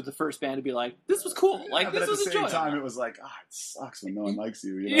experience with the first band to be like, this was cool. Like this was enjoyable. But at the same time, it was like, it sucks when no one likes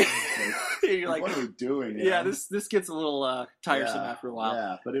you. You know, you're like, what are we doing? Yeah, this gets a little tiresome after a while.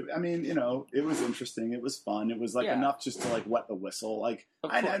 Yeah, but I mean, you know, it was interesting. It was fun. It was like enough just to like wet the whistle. Like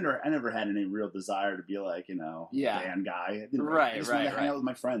I never had any real desire to be like, you know, band guy. You know, I just wanted to hang out with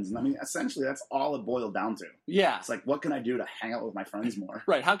my friends, and I mean, essentially, that's all it boiled down to. Yeah, it's like, what can I do to hang out with my friends more?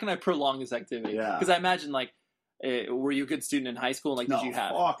 Right. How can I prolong this activity? Yeah, because I imagine like. Were you a good student in high school? Like, did you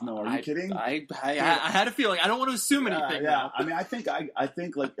have? Fuck no. Are you kidding? I had a feeling. I don't want to assume anything. Yeah. I mean, I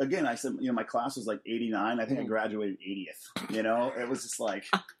think like again, I said, you know, my class was like 89. I think I graduated 80th. You know, it was just like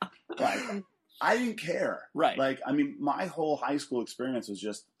I didn't care. Right. Like, I mean, my whole high school experience was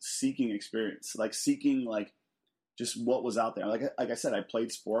just seeking experience, like seeking like just what was out there. Like I said, I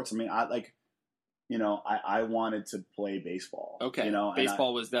played sports. I mean, you know, I wanted to play baseball. Okay. You know,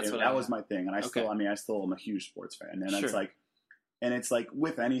 baseball was that was my thing, and I still am a huge sports fan, and it's like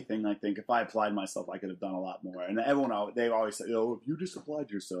with anything, I think if I applied myself, I could have done a lot more. And everyone, they always say, "Oh, if you just applied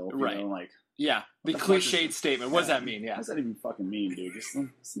yourself," right? You know, like the cliched statement. What does that mean? Yeah, what does that even fucking mean, dude? Just let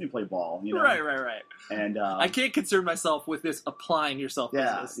me play ball. You know? Right. And I can't concern myself with this applying yourself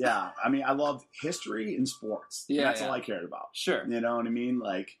business. Yeah. I mean, I loved history and sports. Yeah, that's all I cared about. Sure. You know what I mean?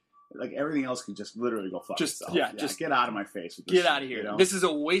 Like everything else could just literally go fuck itself. Yeah, just get out of my face. With this get out of here. You know? This is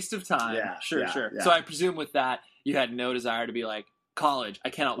a waste of time. Yeah, sure. Yeah. So I presume with that, you had no desire to be like, college. I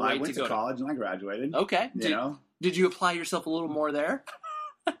cannot wait to go. I went to college and I graduated. Okay. Did you apply yourself a little more there?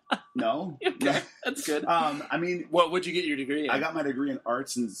 No. Okay, that's good. I mean, what'd you get your degree in? I got my degree in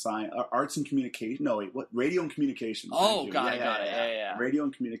arts and science, arts and communication. No, wait, what? Radio and communication. Oh, got it. Yeah. Radio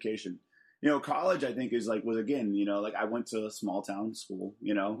and communication. You know, college, I think, was again, you know, like I went to a small town school,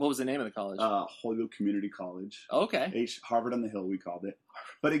 you know. What was the name of the college? Holyoke Community College. Okay. Harvard on the Hill, we called it.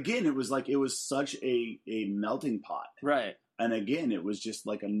 But again, it was such a melting pot. Right. And again, it was just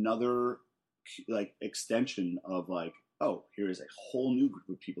like another like extension of like, oh, here is a whole new group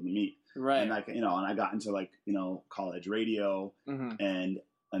of people to meet. Right. And like, you know, and I got into like, you know, college radio and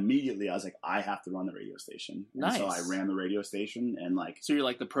immediately I was like, I have to run the radio station. Nice. And so I ran the radio station and like. So you're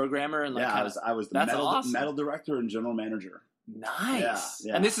like the programmer and like. Yeah, I was the metal director and general manager. Nice.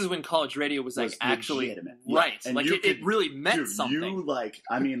 Yeah. And this is when college radio was like actually legitimate. Right. And like it really meant something. You like,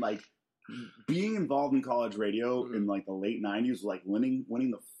 I mean, like being involved in college radio in like the late 90s was like winning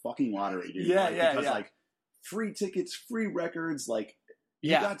the fucking lottery, dude. Because like free tickets, free records, like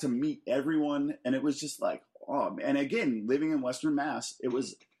you got to meet everyone, and it was just like. Oh, and again, living in Western Mass, it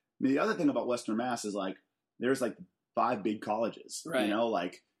was the other thing about Western Mass is like there's like 5 big colleges, right. You know,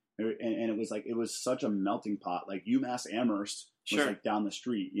 like and it was such a melting pot. Like UMass Amherst was like down the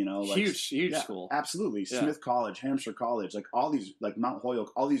street, you know, like huge school. Absolutely. Yeah. Smith College, Hampshire College, like all these, like Mount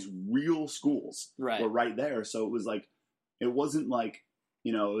Holyoke, all these real schools were right there. So it was like, it wasn't like,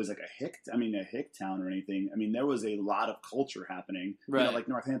 you know, it was like a hick town or anything. I mean, there was a lot of culture happening. Right. You know, like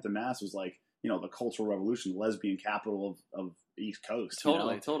Northampton, Mass was like, you know, the cultural revolution, the lesbian capital of the East Coast.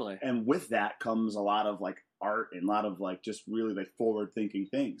 Totally, you know? Totally. And with that comes a lot of like art and a lot of like just really like forward thinking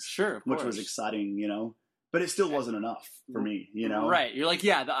things. Sure, of which course. was exciting, you know. But it still wasn't enough for me, you know. Right. You're like,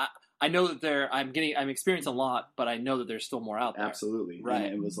 I know that I'm experiencing a lot, but I know that there's still more out there. Absolutely. Right.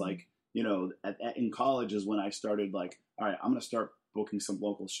 And it was like, you know, in college is when I started like, all right, I'm going to start booking some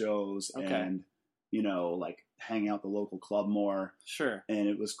local shows and, you know, like hang out the local club more. Sure. And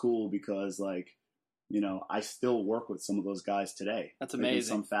it was cool because like, you know, I still work with some of those guys today. That's amazing. In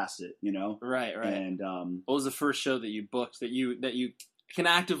some facet, you know. Right. And what was the first show that you booked that you can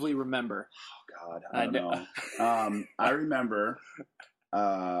actively remember? Oh God, I don't know. I remember.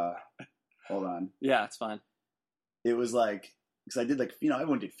 Hold on. Yeah, it's fine. It was like because I did like, you know,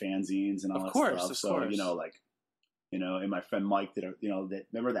 everyone did fanzines and all that stuff. So you know, like, you know, and my friend Mike did, you know,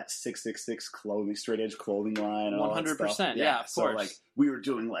 remember that 666 clothing, straight edge clothing line? 100%. Yeah, of so course. Like we were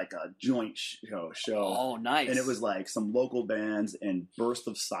doing like a joint show. Oh, nice. And it was like some local bands and Burst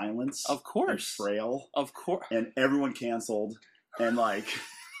of Silence. Of course. And Frail. Of course. And everyone canceled. And like.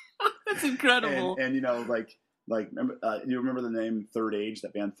 That's incredible. And you know, like remember, you remember the name Third Age,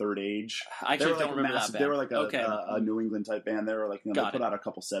 that band Third Age? I actually don't remember that band. They were like a New England type band. They were like, you know, they put out a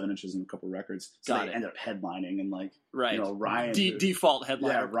couple 7-inches and a couple records. So they ended up headlining and like, you know, Ryan. Default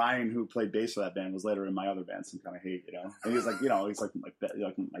headliner. Yeah, Ryan, who played bass for that band, was later in my other band, Some Kind of Hate, you know. And he was like, you know, he's like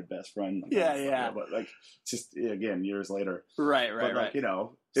my best friend. Like, yeah. But like, just, again, years later. Right. Like, you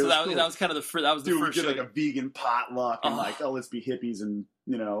know. So that was kind of the first we did like a vegan potluck and like, let's be hippies and,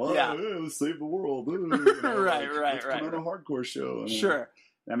 you know, let's save the world. You know, right. Put on a hardcore show. Sure.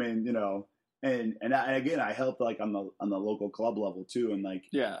 I mean, you know, and again, I helped like on the local club level too, and like,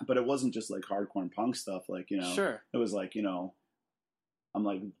 but it wasn't just like hardcore and punk stuff. Like, you know, it was like, you know, I'm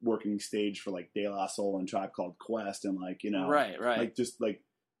like working stage for like De La Soul and Tribe Called Quest, and like, you know, right, like just like,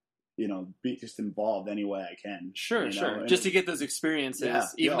 you know, be just involved any way I can. Sure. Just to get those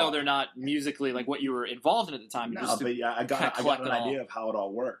experiences, even though they're not musically like what you were involved in at the time. I got an idea of how it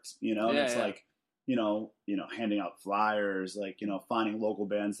all worked. You know, it's like, you know, handing out flyers, like, you know, finding local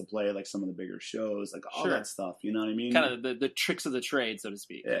bands to play like some of the bigger shows, like all that stuff. You know what I mean? Kind of the tricks of the trade, so to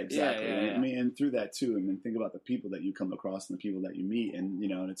speak. Yeah, exactly. I mean, and through that too, I mean, think about the people that you come across and the people that you meet, and you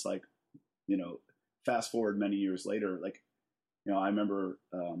know, and it's like, you know, fast forward many years later, like, you know, I remember.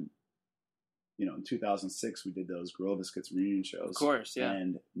 You know, in 2006, we did those Gorilla Biscuits reunion shows. Of course, yeah.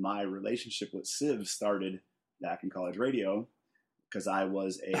 And my relationship with Civ started back in college radio because I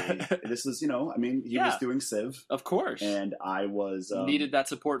was this is, you know, I mean, he was doing Civ. Of course. And I was... needed that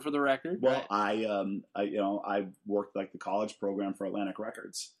support for the record. Well, right? I worked like the college program for Atlantic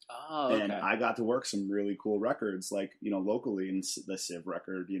Records. Oh, okay. And I got to work some really cool records, like, you know, locally in the Civ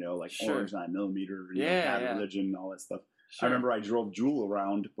record, you know, like Orange 9mm, Bad Religion, all that stuff. Sure. I remember I drove Jewel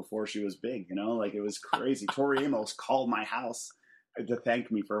around before she was big, you know, like it was crazy. Tori Amos called my house to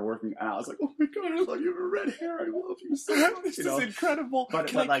thank me for working, and I was like, "Oh my God, I love you, have red hair, I love you so much." This is incredible.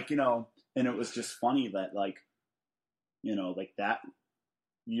 But like, you know, and it was just funny that like, you know, like that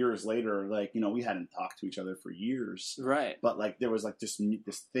years later, like, you know, we hadn't talked to each other for years, right? But like there was like this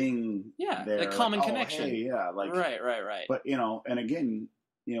thing, there, the common like, connection, hey, like right. But you know, and again,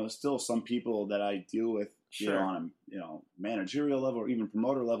 you know, still some people that I deal with. Sure. You know, on a, you know, managerial level or even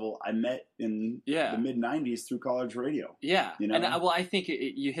promoter level, I met in the mid '90s through college radio. Yeah, you know, and I think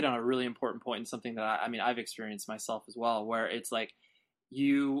you hit on a really important point and something that I've experienced myself as well, where it's like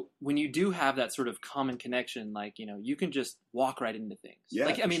when you do have that sort of common connection, like, you know, you can just walk right into things. Yeah,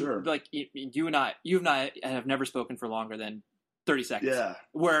 like I mean, sure. like you and I have never spoken for longer than 30 seconds. Yeah,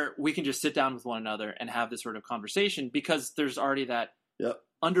 where we can just sit down with one another and have this sort of conversation because there's already that. Yep.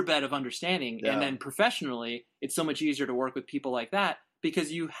 Underbed of understanding, and then professionally, it's so much easier to work with people like that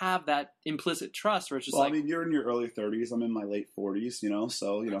because you have that implicit trust. Where it's just I mean, you're in your early 30s. I'm in my late 40s. You know,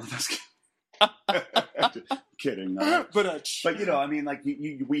 so you know that's kidding. No. But you know, I mean, like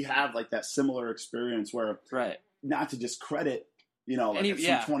we have like that similar experience where, right? Not to discredit, you know, like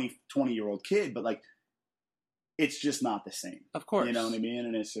some 20-year-old kid, but like. It's just not the same. Of course. You know what I mean?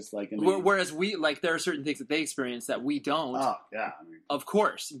 And it's just like... I mean, whereas we, like, there are certain things that they experience that we don't. Oh, yeah. I mean, of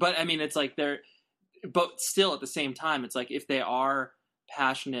course. But, I mean, it's like but still at the same time, it's like if they are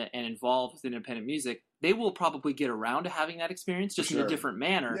passionate and involved with independent music, they will probably get around to having that experience just in a different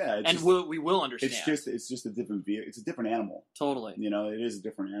manner. Yeah, and we will understand. It's just a different view. It's a different animal. Totally. It is a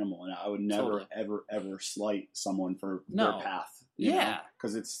different animal, and I would never, ever slight someone for their path.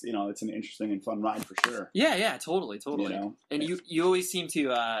 Because it's it's an interesting and fun ride for sure. Yeah, totally. And you always seem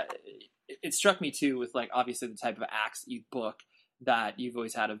to. It struck me too with like obviously the type of acts that you book, that you've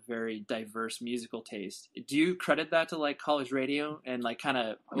always had a very diverse musical taste. Do you credit that to like college radio and like kind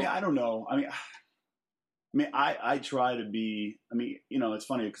of? I mean, I don't know. I try to be. It's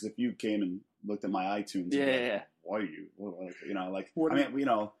funny because if you came and looked at my iTunes, why are you?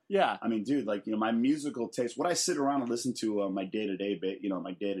 Dude, my musical taste, what I sit around and listen to my day to day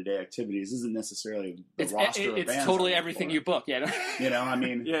my day to day activities isn't necessarily the roster of bands. It's totally everything you book, dude, and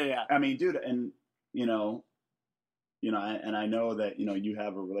I know that you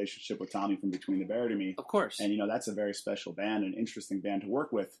have a relationship with Tommy from Between the Bear to Me, of course, and that's a very special band, an interesting band to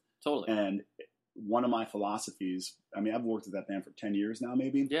work with, totally, and. One of my philosophies, I've worked with that band for 10 years now,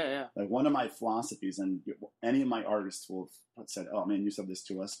 maybe. Yeah. Like one of my philosophies, and any of my artists will have said, oh man, you said this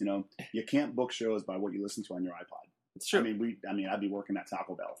to us, you can't book shows by what you listen to on your iPod. It's true. I'd be working at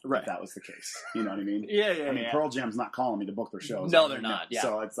Taco Bell if that was the case. You know what I mean? Yeah. Pearl Jam's not calling me to book their shows. No, they're not. Yeah.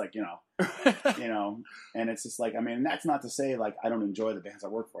 So it's like, and it's just like, that's not to say like I don't enjoy the bands I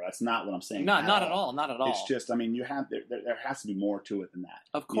work for. That's not what I'm saying. Not at all. It's just, you have there has to be more to it than that.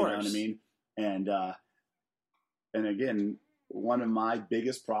 Of course. You know what I mean? And again, one of my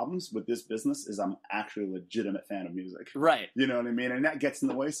biggest problems with this business is I'm actually a legitimate fan of music. Right. You know what I mean? And that gets in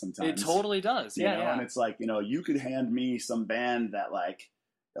the way sometimes. It totally does. Yeah. And it's like, you could hand me some band that like,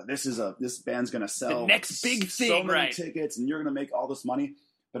 this band's going to sell the next big thing, so many tickets and you're going to make all this money.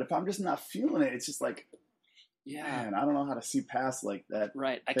 But if I'm just not feeling it, it's just like, man, I don't know how to see past like that.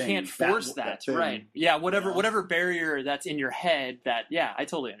 Right. I can't force that. Right. Yeah. Whatever barrier that's in your head that, I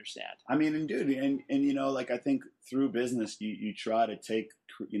totally understand. And dude, and I think through business, you try to take,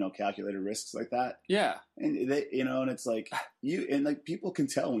 calculated risks like that. Yeah. And they, and it's like people can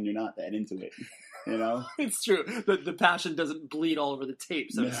tell when you're not that into it, It's true. The passion doesn't bleed all over the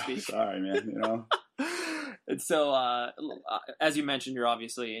tape, so to speak. Sorry, man, And so, as you mentioned, you're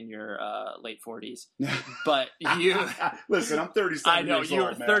obviously in your late 40s, but you listen. I'm 37. I know years you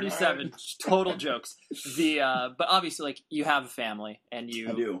old, are 37. Right? Total jokes. But obviously, like you have a family, and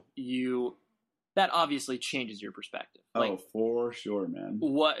I do. That obviously changes your perspective. Like, for sure, man.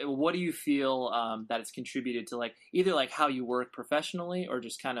 What do you feel that it's contributed to, like either like how you work professionally, or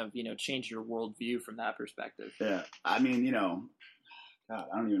just kind of change your worldview from that perspective? Yeah, God, I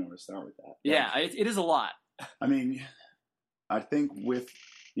don't even know where to start with that. Yeah, it is a lot. I think with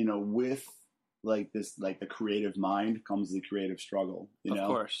like this, like the creative mind comes the creative struggle, Of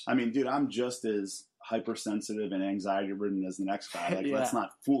course. Dude, I'm just as hypersensitive and anxiety ridden as the next guy. Like, let's not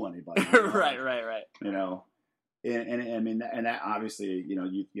fool anybody. Right. And that obviously,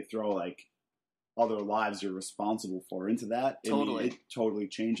 you throw like other lives you're responsible for into that. Totally. It totally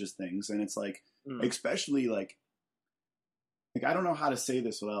changes things. And it's like, especially like I don't know how to say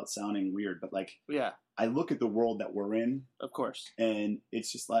this without sounding weird, but like, I look at the world that we're in, of course, and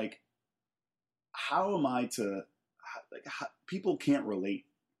it's just like, how am I to, people can't relate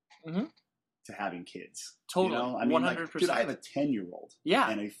to having kids. Totally. 100%. Dude, I have a 10-year-old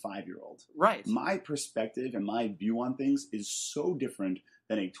and a 5-year-old. Right. My perspective and my view on things is so different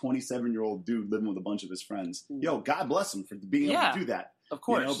than a 27-year-old dude living with a bunch of his friends. Yo, God bless him for being able to do that. Of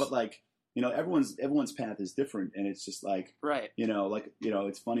course. But like, everyone's path is different, and it's just like,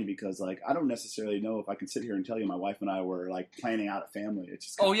 it's funny because like I don't necessarily know if I can sit here and tell you my wife and I were like planning out a family. It's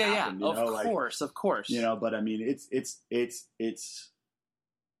just happened, of course. But I mean,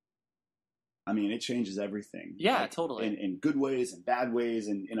 it changes everything. Yeah, totally. In good ways and bad ways,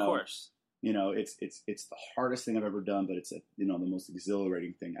 and of course. It's the hardest thing I've ever done, but it's the most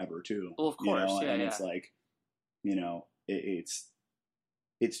exhilarating thing ever too. Well, of course, it's like,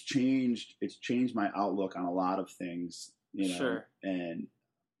 it's changed my outlook on a lot of things, Sure. And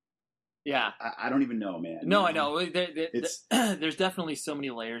I don't even know, man. No, I know. There's definitely so many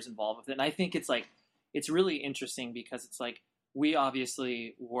layers involved with it, and I think it's really interesting because it's like we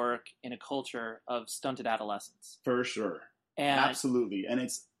obviously work in a culture of stunted adolescence. For sure, absolutely, and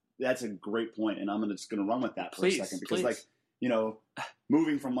that's a great point, and I'm just going to run with that for a second because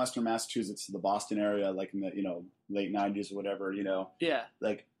moving from Western Massachusetts to the Boston area, like in the late 90s or whatever,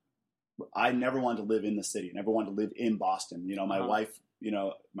 like I never wanted to live in the city, never wanted to live in Boston. My wife, she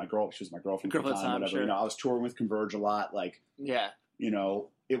was my girlfriend at the time, whatever. Sure. I was touring with Converge a lot, like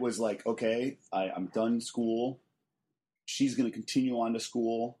it was like, okay, I'm done school. She's going to continue on to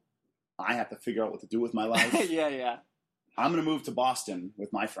school. I have to figure out what to do with my life. Yeah. I'm going to move to Boston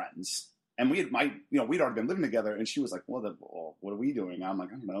with my friends. And we'd already been living together, and she was like, well, what are we doing? I'm like,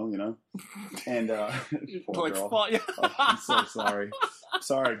 I don't know, And poor like, girl. Yeah. Oh, I'm so sorry.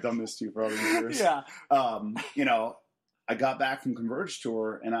 Sorry I've done this to you for all these years. Yeah. I got back from Converge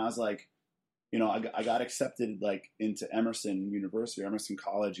tour, and I was like, I got accepted like into Emerson University, Emerson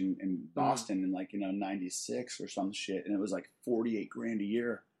College in Boston in like 96 or some shit, and it was like $48,000 a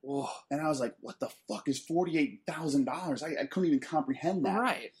year. Whoa. And I was like, what the fuck is $48,000? I couldn't even comprehend that.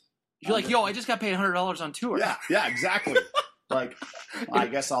 Right. You're like, yo, I just got paid $100 on tour. Yeah, exactly. Like, I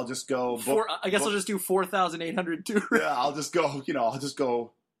guess I'll just go. I'll just do 4,800 tours. Yeah, I'll just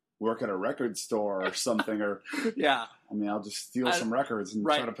go work at a record store or something, or yeah. I mean, I'll just steal some records and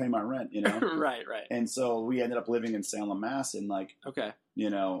try to pay my rent, Right. And so we ended up living in Salem, Mass, and like, okay,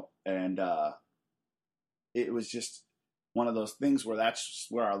 and it was just one of those things where that's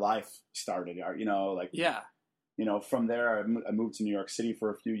where our life started. From there, I moved to New York City for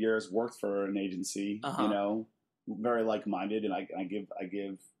a few years, worked for an agency, very like-minded, and I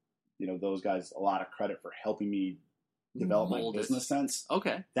give those guys a lot of credit for helping me develop my business sense.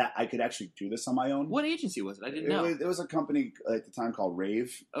 Okay, that I could actually do this on my own. What agency was it? I didn't know. It was a company at the time called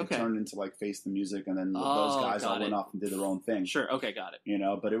Rave. Okay, it turned into like Face the Music, and then those guys all went off and did their own thing. Sure. Okay, got it.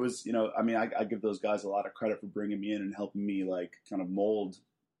 But it was I give those guys a lot of credit for bringing me in and helping me like kind of mold.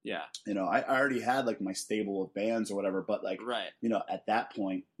 Yeah. I already had like my stable of bands or whatever, but like, right. At that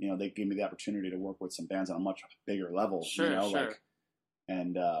point, they gave me the opportunity to work with some bands on a much bigger level. Sure. Like,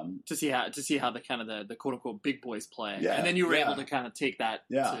 and to see how the kind of the quote unquote big boys play. Yeah. And then you were able to kind of take that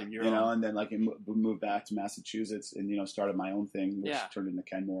to your own. And then like moved back to Massachusetts and, started my own thing, which turned into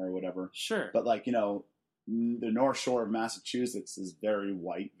Kenmore or whatever. Sure. But like, the North Shore of Massachusetts is very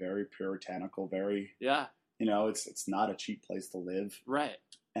white, very puritanical, very, it's not a cheap place to live. Right.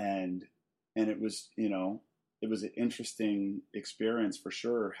 And it was, it was an interesting experience for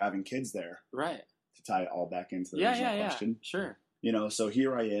sure having kids there. Right. To tie it all back into the original question. Sure. So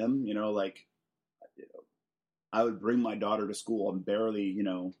here I am, I would bring my daughter to school. I'm barely,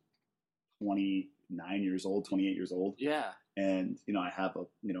 29 years old, 28 years old. Yeah. And, I have a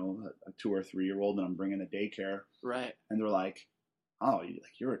 2 or 3 year old and I'm bringing to daycare. Right. And they're like, oh,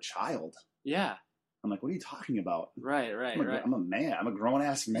 you're a child. Yeah. I'm like, what are you talking about? Right. I'm a man. I'm a grown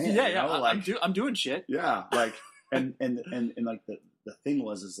ass man. Yeah. I'm doing shit. Yeah. Like, and like the thing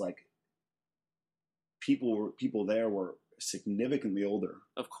is like people there were significantly older.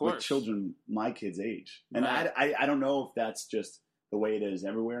 Of course. With children my kids' age. And right. I don't know if that's just the way it is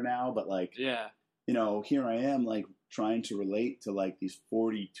everywhere now, but like, yeah. Here I am like trying to relate to like these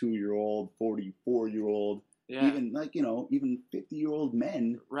 42-year-old, 44-year-old, even like, even 50-year-old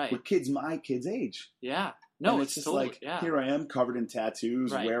men with kids my kids' age. Yeah. No, and it's just totally, like, here I am covered in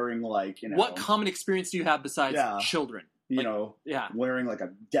tattoos, wearing like, What common experience do you have besides children? Wearing like a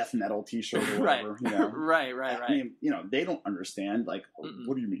death metal t-shirt or whatever. Right. I mean, they don't understand, like,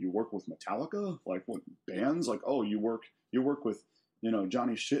 what do you mean? You work with Metallica? Like, what bands? Like, oh, you work with,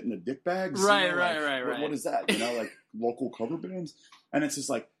 Johnny Shit and the Dick Bags? Right. What is that? Like local cover bands? And it's just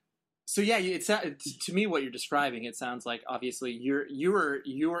like, so yeah, it's to me what you're describing. It sounds like obviously you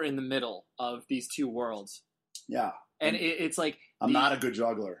were in the middle of these two worlds. Yeah, and it's like I'm not a good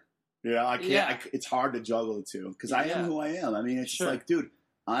juggler. I can't. Yeah. It's hard to juggle the two because I am who I am. I mean, it's just like, dude,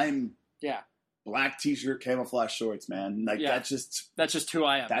 I'm black t-shirt, camouflage shorts, man. Like that's just who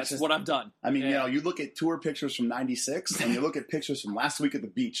I am. That's what I've done. I mean, you look at tour pictures from '96 and you look at pictures from last week at the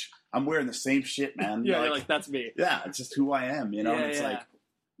beach. I'm wearing the same shit, man. Yeah, like that's me. Yeah, it's just who I am. And it's like.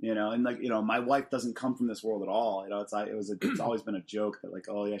 And like, my wife doesn't come from this world at all. It's always been a joke that like,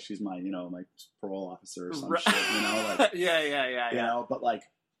 oh yeah, she's my, my parole officer or some shit, like, yeah. But like,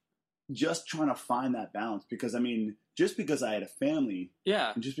 just trying to find that balance because I mean, just because I had a family,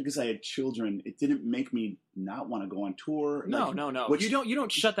 and just because I had children, it didn't make me not want to go on tour. No. Which, you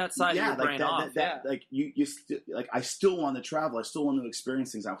don't shut that side of your brain off. Like you like I still want to travel. I still want to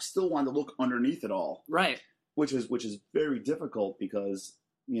experience things. I still want to look underneath it all. Right. Which is very difficult because.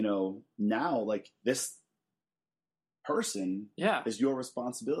 Now like this person is your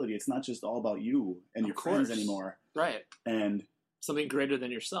responsibility. It's not just all about you and your friends anymore. Right. And something greater than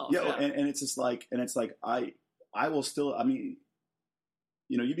yourself. Yeah. And it's just like, I will still, I mean,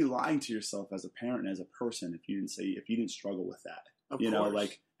 you'd be lying to yourself as a parent and as a person if you didn't struggle with that. Of course.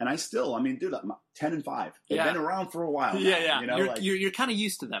 Like, and I still, I mean, dude, I'm 10 and 5. They've been around for a while. Now, You're kind of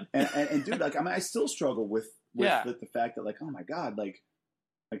used to them. And dude, like, I mean, I still struggle with the fact that like, oh my God, like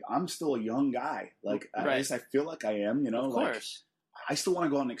I'm still a young guy. Like at least I feel like I am, Of course. Like I still want to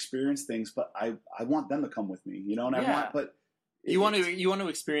go out and experience things, but I want them to come with me, and I want, but You want to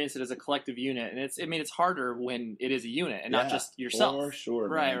experience it as a collective unit, and it's harder when it is a unit and not just yourself. For sure,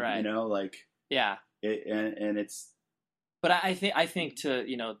 right, man. Right. You know, like and it's. But I think to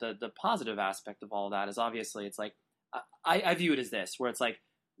the positive aspect of all of that is obviously it's like I view it as this, where it's like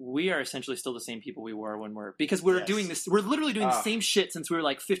we are essentially still the same people we were when because we're doing this. We're literally doing the same shit since we were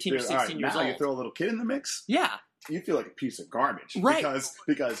like 15 or 16 years old. Now you throw a little kid in the mix. Yeah, you feel like a piece of garbage, right?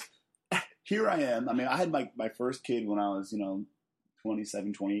 Because here I am. I mean, I had my first kid when I was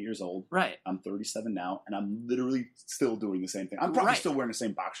 27, 28 years old. Right. I'm 37 now, and I'm literally still doing the same thing. I'm probably still wearing the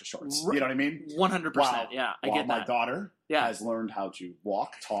same boxer shorts. Right. You know what I mean? 100%. Yeah, I get that. My daughter has learned how to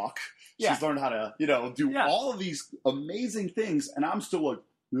walk, talk. Yeah. She's learned how to, do all of these amazing things, and I'm still like,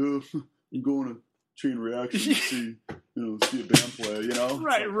 I'm going to Chain Reaction to see a band play,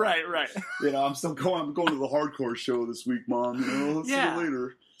 Right. I'm still going. I'm going to the hardcore show this week, Mom. Let's see you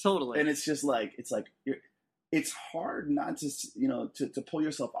later. Totally. And it's just like it's hard not to to pull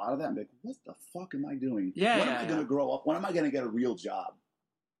yourself out of that and be like, what the fuck am I doing? Yeah. When am I going to grow up? When am I going to get a real job?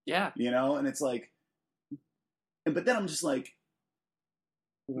 Yeah. And it's like, but then I'm just like,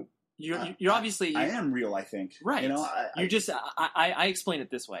 you're obviously I am real. I think. Right. I explain it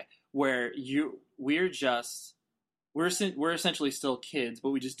this way, where we're essentially still kids,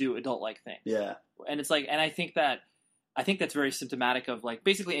 but we just do adult-like things. Yeah. And it's like, and I think that's very symptomatic of like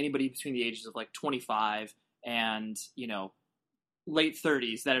basically anybody between the ages of like 25 and late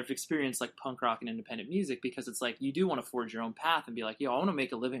 30s that have experienced like punk rock and independent music, because it's like you do want to forge your own path and be like, I want to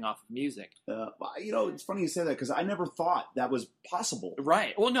make a living off of music. It's funny you say that, because I never thought that was possible.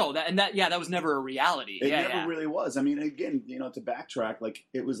 Right. Well, no, that was never a reality. It never really was. I mean, again, to backtrack, like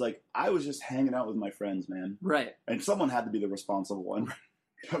it was like I was just hanging out with my friends, man. Right. And someone had to be the responsible one.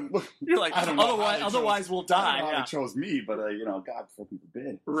 You're like, otherwise we'll die. I don't know how they chose me, but God fucking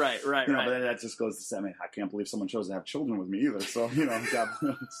forbid. Right. But then that just goes to say, I can't believe someone chose to have children with me either. So God,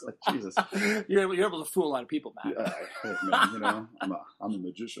 it's like Jesus. You're able to fool a lot of people, Matt. Man, I'm a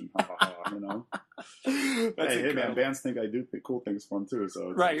magician. Hey, man, bands think I do cool things for them too.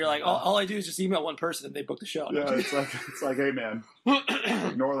 So you're like, all I do is just email one person and they book the show. Yeah, it's like, hey man,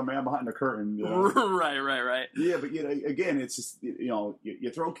 ignore the man behind the curtain. Right. Yeah, but again, it's just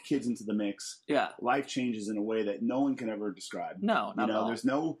you throw kids into the mix. Yeah, life changes in a way that no one can ever describe. No, not at all. There's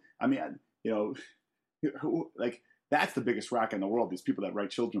no. I mean, like that's the biggest rack in the world. These people that write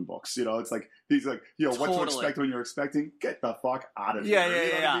children books. It's like these what to expect when you're expecting. Get the fuck out of here.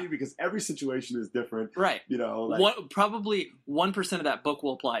 Yeah. What I mean? Because every situation is different. Right. Probably 1% of that book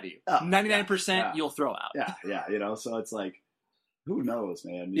will apply to you. 99% you'll throw out. Yeah. So it's like, who knows,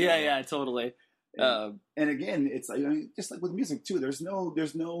 man? Yeah, totally. And again, it's like just like with music too. There's no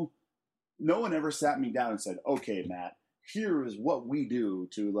one ever sat me down and said, "Okay, Matt, here is what we do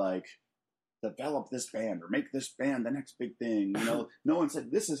to like develop this band or make this band the next big thing." No one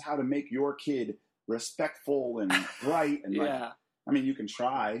said, "This is how to make your kid respectful and bright." And I mean, you can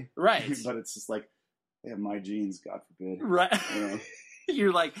try, right? But it's just like they have my genes, God forbid, right?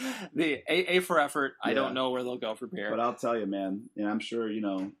 You're like the A for effort. I don't know where they'll go from here, but I'll tell you, man. And I'm sure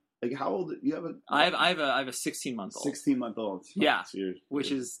Like, how old you have? I have a 16-month-old. 16-month-old. Yeah, so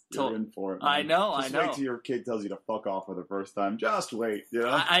which is you're in for it. Man. I know. Wait till your kid tells you to fuck off for the first time. Just wait.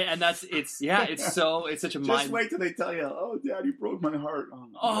 It's such a mind. Just wait till they tell you, "Oh, Dad, you broke my heart."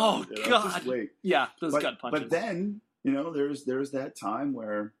 Oh God. Just wait. Yeah, those gut punches. But then there's that time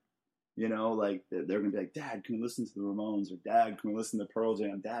where like they're gonna be like, "Dad, can we listen to the Ramones?" Or "Dad, can we listen to Pearl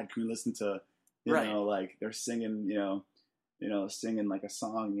Jam?" "Dad, can we listen to like they're singing singing like a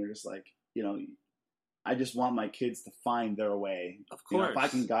song," and you're just like, I just want my kids to find their way. Of course. If I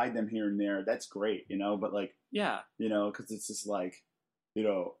can guide them here and there, that's great, but like, because it's just like,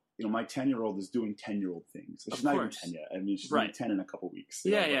 my 10-year-old is doing 10-year-old things. She's not even 10 yet. I mean, she's going to be 10 in a couple weeks.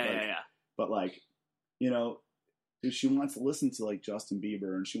 Yeah. But like, she wants to listen to like Justin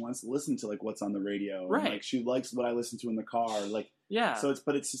Bieber, and she wants to listen to like what's on the radio. Right. And, like, she likes what I listen to in the car. Like, So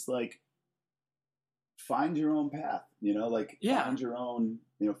it's just like, find your own path, find your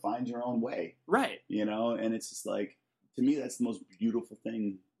own way. Right. And it's just like, to me, that's the most beautiful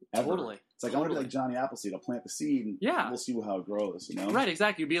thing ever. Totally. It's like, I want to be like Johnny Appleseed. I'll plant the seed and we'll see how it grows, Right,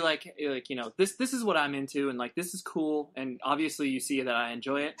 exactly. You'd be like, this is what I'm into, and like, this is cool. And obviously you see that I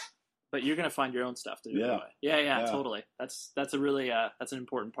enjoy it, but you're going to find your own stuff to do. Yeah, totally. That's a really, that's an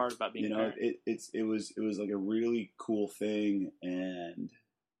important part about being a parent. It was like a really cool thing. And,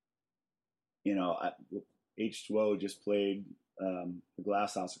 H2O just played the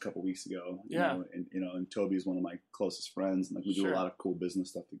Glass House a couple weeks ago. And Toby's one of my closest friends, and like we do a lot of cool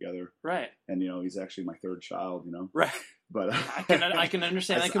business stuff together. Right. And he's actually my third child. Right. But I can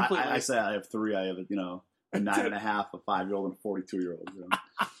understand that completely. I say I have three. I have a 9.5, a 5-year-old, and a 42-year-old. You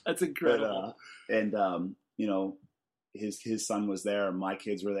know? That's incredible. You know, his son was there, my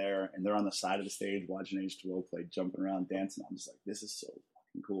kids were there, and they're on the side of the stage watching H2O play, jumping around, dancing. I'm just like, this is so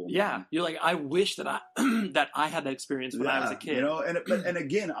fucking cool. Yeah, man. you're like, I wish that I that I had that experience when I was a kid. You know, and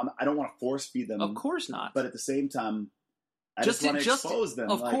again, I don't want to force feed them. Of course not. But at the same time, I just want to expose them.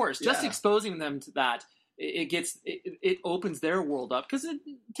 Of course, just exposing them to that. It opens their world up because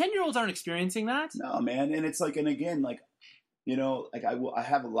 10-year-olds aren't experiencing that. No, man, and it's like, and again, like, you know, like I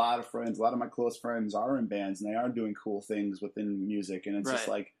have a lot of friends. A lot of my close friends are in bands, and they are doing cool things within music. And it's just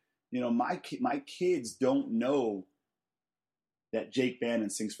like, you know, my kids don't know that Jake Bannon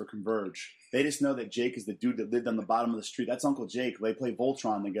sings for Converge. They just know that Jake is the dude that lived on the bottom of the street. That's Uncle Jake. They play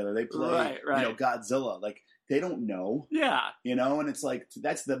Voltron together. They play, you know, Godzilla. Like, they don't know. Yeah. You know, and it's like,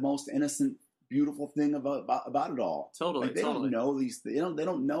 that's the most innocent, beautiful thing about it all. Totally. Like, they don't know these. They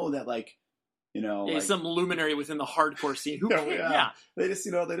don't know that, like, you know, he's like, some luminary within the hardcore scene. Who cares? Yeah. They just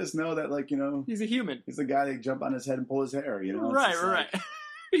know that, like, you know, he's a human. He's a guy that jump on his head and pull his hair. You know, right. Like,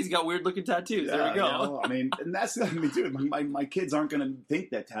 he's got weird looking tattoos. There we go. You know, I mean, and that's, I mean, dude, my kids aren't going to think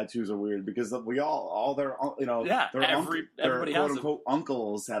that tattoos are weird because we all their, you know, everybody their has quote unquote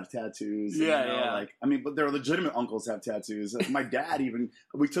uncles have tattoos. Yeah, you know, like, I mean, but their legitimate uncles have tattoos. My dad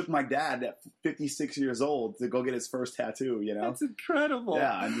we took my dad at 56 years old to go get his first tattoo. You know, that's incredible.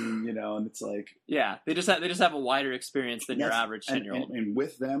 Yeah, I mean, you know, and it's like, yeah, they just have a wider experience than your average 10-year-old. And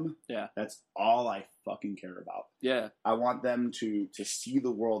with them, that's all I fucking care about. Yeah, I want them to see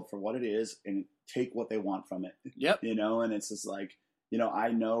the world for what it is and take what they want from it. Yep. You know, and it's just like, you know, I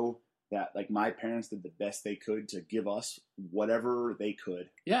know that, like, my parents did the best they could to give us whatever they could.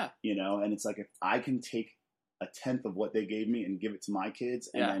 Yeah. You know, and it's like, if I can take a tenth of what they gave me and give it to my kids,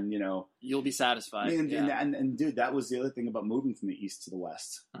 and then, you know, you'll be satisfied. And dude, that was the other thing about moving from the East to the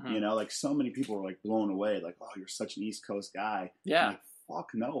West. You know, like, so many people were like blown away, like, oh, you're such an East Coast guy. Yeah. Like, fuck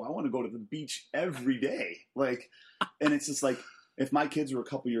no, I want to go to the beach every day. Like, and it's just like, if my kids were a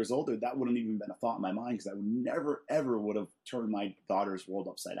couple years older, that wouldn't even been a thought in my mind, because I would never, ever would have turned my daughter's world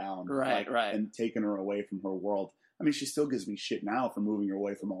upside down. Right. And taken her away from her world. I mean, she still gives me shit now for moving her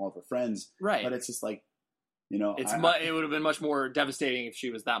away from all of her friends. Right. But it's just like, you know, it would have been much more devastating if she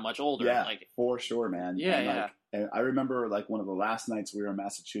was that much older. Yeah, like, for sure, man. Yeah, And I remember, like, one of the last nights we were in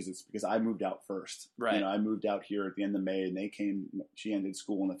Massachusetts, because I moved out first. Right. You know, I moved out here at the end of May, and they came. She ended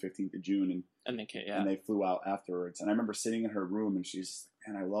school on the 15th of June, and they flew out afterwards. And I remember sitting in her room, and she's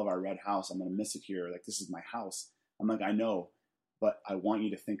like, "Man, I love our red house. I'm gonna miss it here. Like, this is my house." I'm like, "I know, but I want you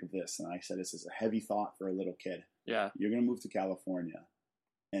to think of this." And I said, "This is a heavy thought for a little kid. Yeah, you're gonna move to California,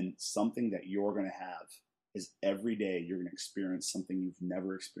 and something that you're gonna have is every day you're going to experience something you've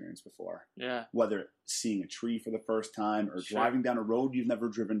never experienced before. Yeah. Whether seeing a tree for the first time, or driving down a road you've never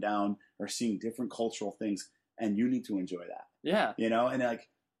driven down, or seeing different cultural things, and you need to enjoy that. Yeah. You know, and like,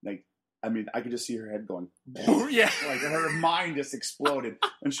 I mean, I could just see her head going, yeah. Like, her mind just exploded.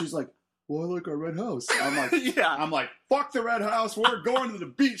 And she's like, "Well, I like our red house." I'm like, I'm like, fuck the red house. We're going to the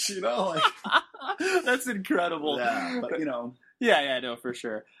beach, you know? Like, that's incredible. Yeah. But, you know. Yeah, no, for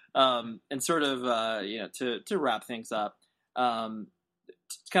sure. And sort of, you know, to wrap things up,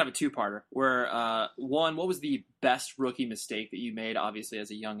 it's kind of a two-parter where, one, what was the best rookie mistake that you made, obviously, as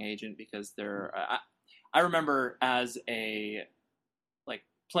a young agent? Because I remember as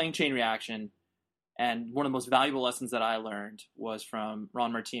playing Chain Reaction, and one of the most valuable lessons that I learned was from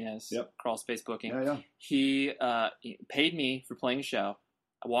Ron Martinez, Crawl Space Booking. Yeah. He paid me for playing a show.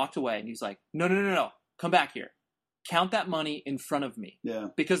 I walked away, and he was like, no, come back here. Count that money in front of me. Yeah.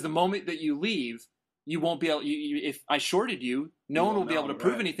 Because the moment that you leave, you won't be able. If I shorted you, no one will be able to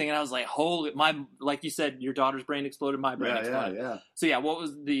prove anything. And I was like, "Holy, like you said, your daughter's brain exploded, my brain exploded." Yeah. So what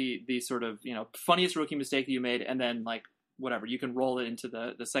was the sort of, you know, funniest rookie mistake that you made, and then, like, whatever, you can roll it into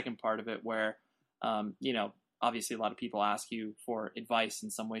the second part of it where, you know, obviously a lot of people ask you for advice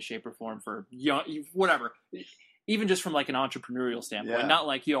in some way, shape, or form for whatever. Even just from, like, an entrepreneurial standpoint, not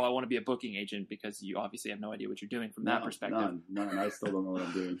like, I want to be a booking agent, because you obviously have no idea what you're doing from that perspective. None. I still don't know what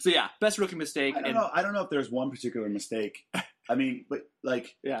I'm doing. So best rookie mistake. I don't know if there's one particular mistake. I mean, but,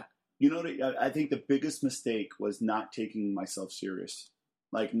 like, you know, I think the biggest mistake was not taking myself serious.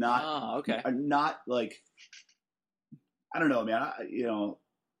 Like, not like, I don't know, man. You know,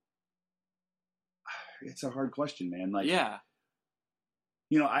 it's a hard question, man. Like,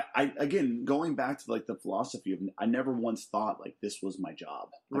 you know, I again, going back to, like, the philosophy of, I never once thought, like, this was my job.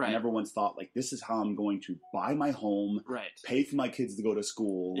 Like, I never once thought, like, this is how I'm going to buy my home, pay for my kids to go to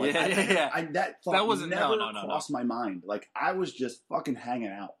school. Like, that thought never crossed my mind. Like, I was just fucking hanging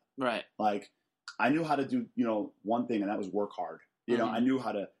out. Right. Like, I knew how to do, you know, one thing, and that was work hard. You know, I knew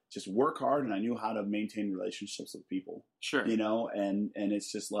how to just work hard, and I knew how to maintain relationships with people. Sure. You know, and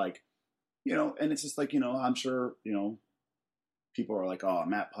it's just like, you know, and it's just like, you know, I'm sure, you know, people are like, oh,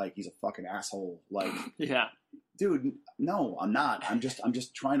 Matt Pike, he's a fucking asshole. Like, yeah, dude, no, I'm not. I'm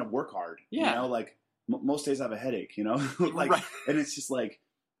just trying to work hard. Yeah. You know, like most days I have a headache, you know, like, right. And it's just like,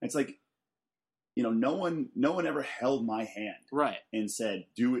 it's like, you know, no one ever held my hand, right, and said,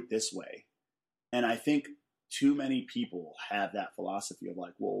 do it this way. And I think too many people have that philosophy of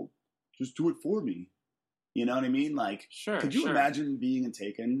like, well, just do it for me. You know what I mean? Like, sure. Could you imagine being in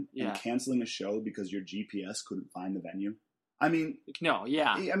Taken Yeah. and canceling a show because your GPS couldn't find the venue? I mean, no,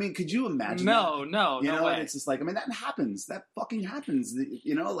 yeah. I mean, could you imagine? No, that? No, you no know, way. And it's just like, I mean, that happens. That fucking happens.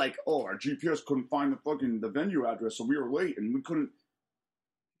 You know, like, oh, our GPS couldn't find the venue address, so we were late and we couldn't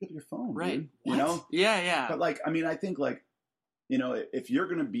pick up your phone, right? Dude, you know? Yeah. But like, I mean, I think like, you know, if you're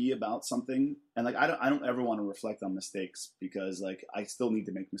gonna be about something, and like, I don't ever want to reflect on mistakes because like I still need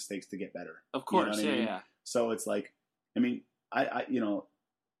to make mistakes to get better. Of course, you know what I mean? Yeah. So it's like, I mean, I you know,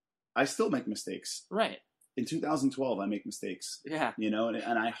 I still make mistakes. Right. In 2012, I make mistakes. Yeah. You know,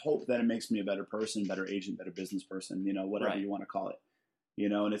 and I hope that it makes me a better person, better agent, better business person, you know, whatever you want to call it. You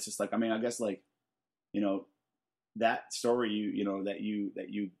know, and it's just like, I mean, I guess like, you know, that story you know that you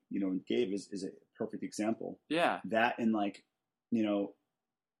know gave is a perfect example. Yeah. That and like, you know,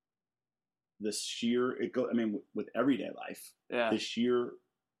 I mean, with everyday life, the sheer,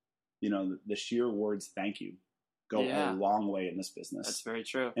 you know, the sheer words "thank you" go a long way in this business. That's very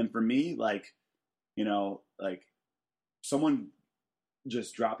true. And for me, like, you know, like someone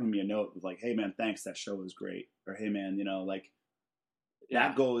just dropping me a note with like, "Hey man, thanks, that show was great," or "Hey man, you know, like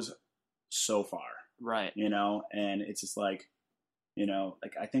that goes so far." Right. You know, and it's just like, you know,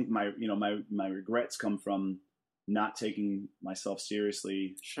 like I think my regrets come from not taking myself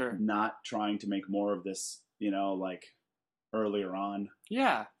seriously. Sure. Not trying to make more of this, you know, like earlier on.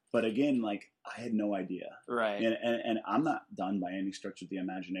 Yeah. But again, like I had no idea. Right. And I'm not done by any stretch of the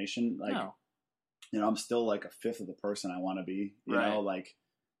imagination. Like, you know, I'm still like a fifth of the person I want to be, you know, like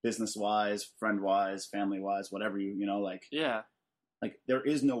business wise, friend wise, family wise, whatever you know, like, like there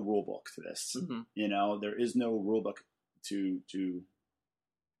is no rule book to this, you know, there is no rule book to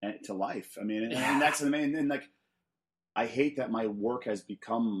life. I mean, and that's the main, and like, I hate that my work has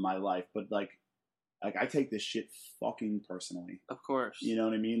become my life, but like I take this shit fucking personally. Of course. You know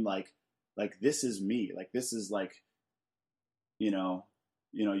what I mean? Like this is me. Like this is like, you know,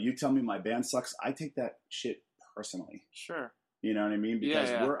 you tell me my band sucks, I take that shit personally. Sure. You know what I mean?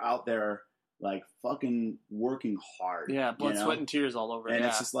 Because we're out there like fucking working hard. Yeah, blood, sweat, and tears all over. And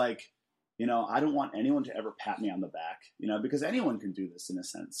it's just like, you know, I don't want anyone to ever pat me on the back, you know, because anyone can do this in a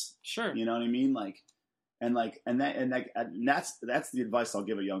sense. Sure. You know what I mean? Like, and that's the advice I'll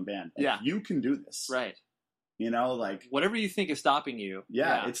give a young band. Like, you can do this. Right. You know, like whatever you think is stopping you.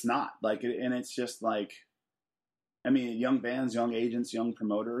 Yeah, it's not like, and it's just like, I mean, young bands, young agents, young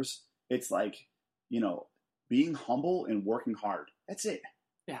promoters, it's like, you know, being humble and working hard. That's it.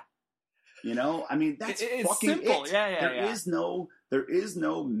 Yeah. You know, I mean, that's it's fucking simple. it. There is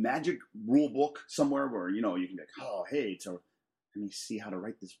no magic rule book somewhere where, you know, you can be like, oh, hey, so let me see how to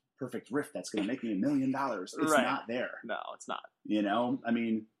write this perfect riff that's going to make me $1 million. It's not there. No, it's not. You know, I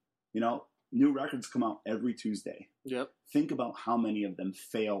mean, you know, new records come out every Tuesday. Yep. Think about how many of them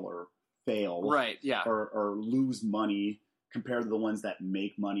fail. Right. Yeah. Or lose money compared to the ones that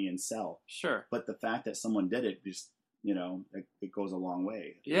make money and sell. Sure. But the fact that someone did it just, you know, it goes a long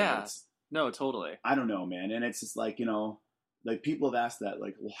way. Yeah. No, totally. I don't know, man. And it's just like, you know, like people have asked that,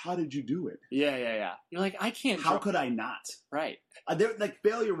 like, well, how did you do it? Yeah. You're like, I can't. How could I not? Right. Like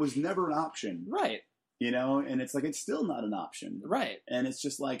failure was never an option. Right. You know, and it's like, it's still not an option. Right. And it's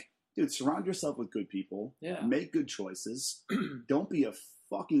just like, dude, surround yourself with good people. Yeah. Make good choices. Don't be a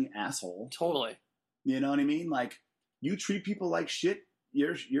fucking asshole. Totally. You know what I mean? Like, you treat people like shit,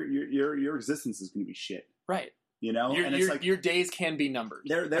 your existence is going to be shit. Right. You know, and it's like your days can be numbered.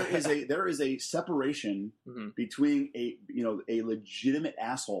 There is a separation between a legitimate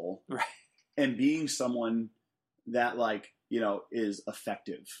asshole and being someone that, like, you know, is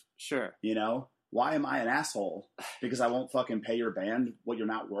effective. Sure. You know, why am I an asshole? Because I won't fucking pay your band what you're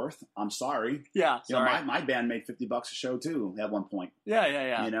not worth. I'm sorry. Yeah. You know, my band made $50 a show too at one point.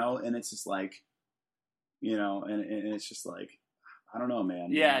 Yeah. You know, and it's just like, you know, and it's just like, I don't know,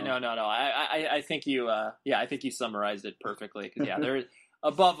 man. Yeah, you know? no. I think you, I think you summarized it perfectly. Because there is,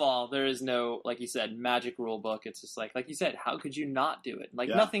 above all, there is no, like you said, magic rule book. It's just like you said, how could you not do it? Like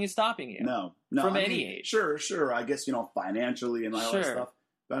nothing is stopping you. No, from any age. Sure. I guess, you know, financially and all that stuff.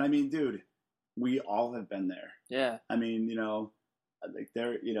 But I mean, dude, we all have been there. Yeah. I mean, you know, like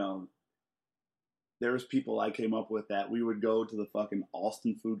there, you know, there's people I came up with that we would go to the fucking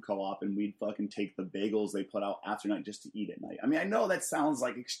Alston Food Co-op and we'd fucking take the bagels they put out after night just to eat at night. I mean, I know that sounds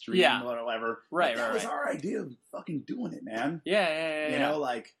like extreme or whatever. Right, that was our idea of fucking doing it, man. Yeah. You know,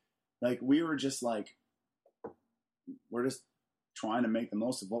 like we were just like, we're just trying to make the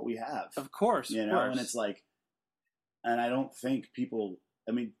most of what we have. Of course. You know, and it's like, and I don't think people,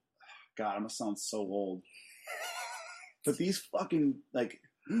 I mean, God, I'm going to sound so old. But these fucking, like,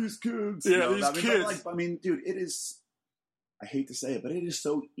 these kids. Yeah, these kids. I mean, dude, it is, I hate to say it, but it is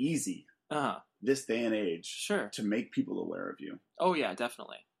so easy this day and age to make people aware of you. Oh, yeah,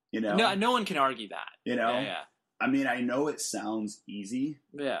 definitely. You know? No one can argue that. You know? Yeah. I mean, I know it sounds easy.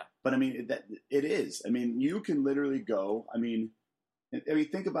 Yeah. But, I mean, it is. I mean, you can literally go, I mean,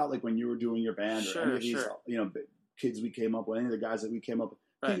 think about, like, when you were doing your band or any of these, you know, kids we came up with, any of the guys that we came up with.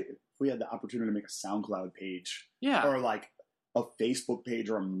 Right. If we had the opportunity to make a SoundCloud page. Yeah. Or, like, a Facebook page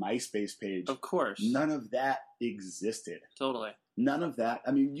or a MySpace page. Of course. None of that existed. Totally. None of that.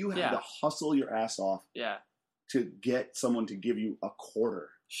 I mean, you had to hustle your ass off to get someone to give you a quarter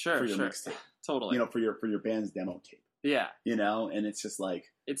for your mixtape. Totally. You know, for your band's demo tape. Yeah. You know, and it's just like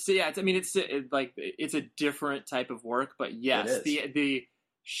it's a different type of work, but yes, the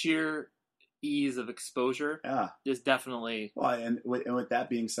sheer ease of exposure is definitely. Well, and with that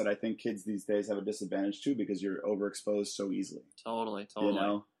being said, I think kids these days have a disadvantage too because you're overexposed so easily. Totally. You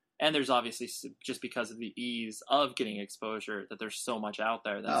know? And there's obviously, just because of the ease of getting exposure, that there's so much out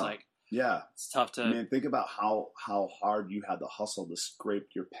there that's it's tough to. I mean, think about how hard you had to hustle to scrape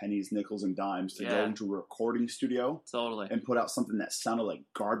your pennies, nickels, and dimes to go into a recording studio, and put out something that sounded like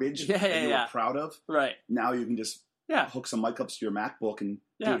garbage that you were proud of. Right now, you can just hook some mic ups to your MacBook and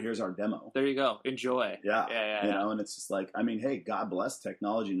dude, here's our demo. There you go. Enjoy. Yeah. You know, and it's just like, I mean, hey, God bless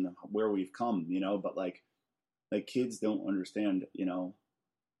technology and where we've come, you know, but like kids don't understand, you know,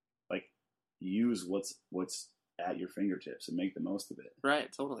 like use what's at your fingertips and make the most of it.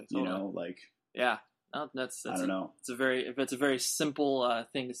 Right. Totally. You know, like, no, that's I don't know. It's a very simple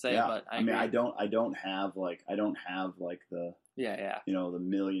thing to say, but I mean, I don't have the you know, the $1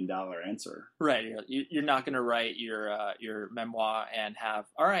 million answer. Right. You're not going to write your memoir and have,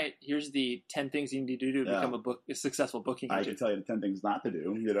 all right, here's the 10 things you need to do to become a successful booking agent. I can tell you the 10 things not to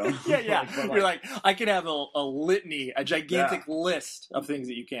do, you know? You're like, I could have a litany, a gigantic list of things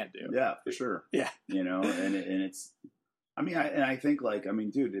that you can't do. Yeah, for sure. Yeah. You know, and it's, I mean, I think like, I mean,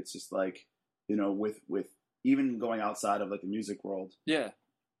 dude, it's just like, you know, with even going outside of like the music world. Yeah.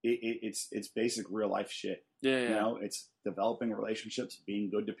 It's basic real life shit. Yeah. You know, it's developing relationships, being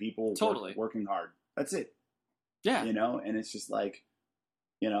good to people, working hard. That's it. Yeah. You know, and it's just like,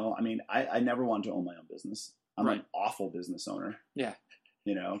 you know, I mean, I never wanted to own my own business. I'm an awful business owner. Yeah.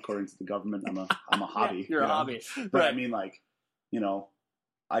 You know, according to the government, I'm a hobby. You're a hobby. But I mean, like, you know,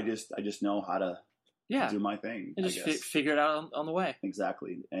 I just know how to do my thing. And just figure it out on the way.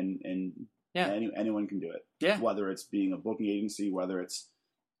 Exactly. And anyone can do it. Yeah. Whether it's being a booking agency, whether it's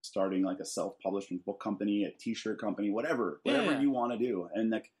starting like a self-publishing book company, a t-shirt company, whatever you want to do.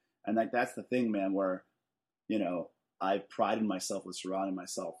 And that's the thing, man, where, you know, I prided myself with surrounding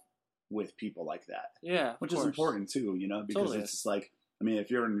myself with people like that. Yeah. Which is important too, you know, because it's just like, I mean,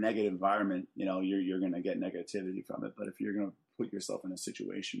 if you're in a negative environment, you know, you're going to get negativity from it. But if you're going to put yourself in a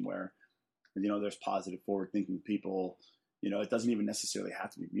situation where, you know, there's positive, forward-thinking people, you know, it doesn't even necessarily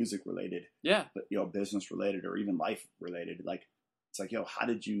have to be music related. Yeah. But, you know, business related or even life related. Like, it's like, yo, how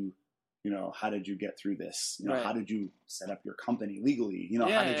did you get through this? You know, how did you set up your company legally? You know,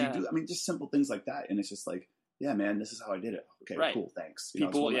 how did you do? I mean, just simple things like that. And it's just like, yeah, man, this is how I did it. Okay, cool, thanks. You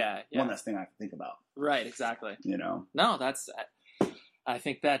people, know, one less thing I have to think about. Right, exactly. You know, no, I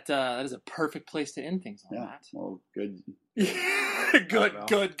think that is a perfect place to end things on that. Well, good.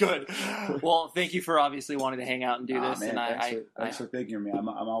 good. Well, thank you for obviously wanting to hang out and do this. Man, and thanks for thinking of me. I'm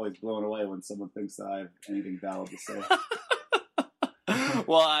always blown away when someone thinks that I have anything valid to say.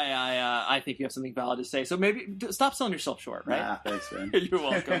 Well, I think you have something valid to say. So maybe stop selling yourself short, right? Nah, thanks, man. You're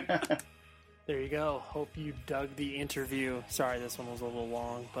welcome. There you go. Hope you dug the interview. Sorry, this one was a little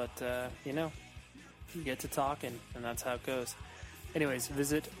long, but you know, you get to talking, and that's how it goes. Anyways,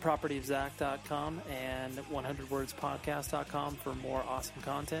 visit propertyofzach.com and 100wordspodcast.com for more awesome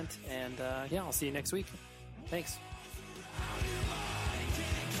content. And I'll see you next week. Thanks.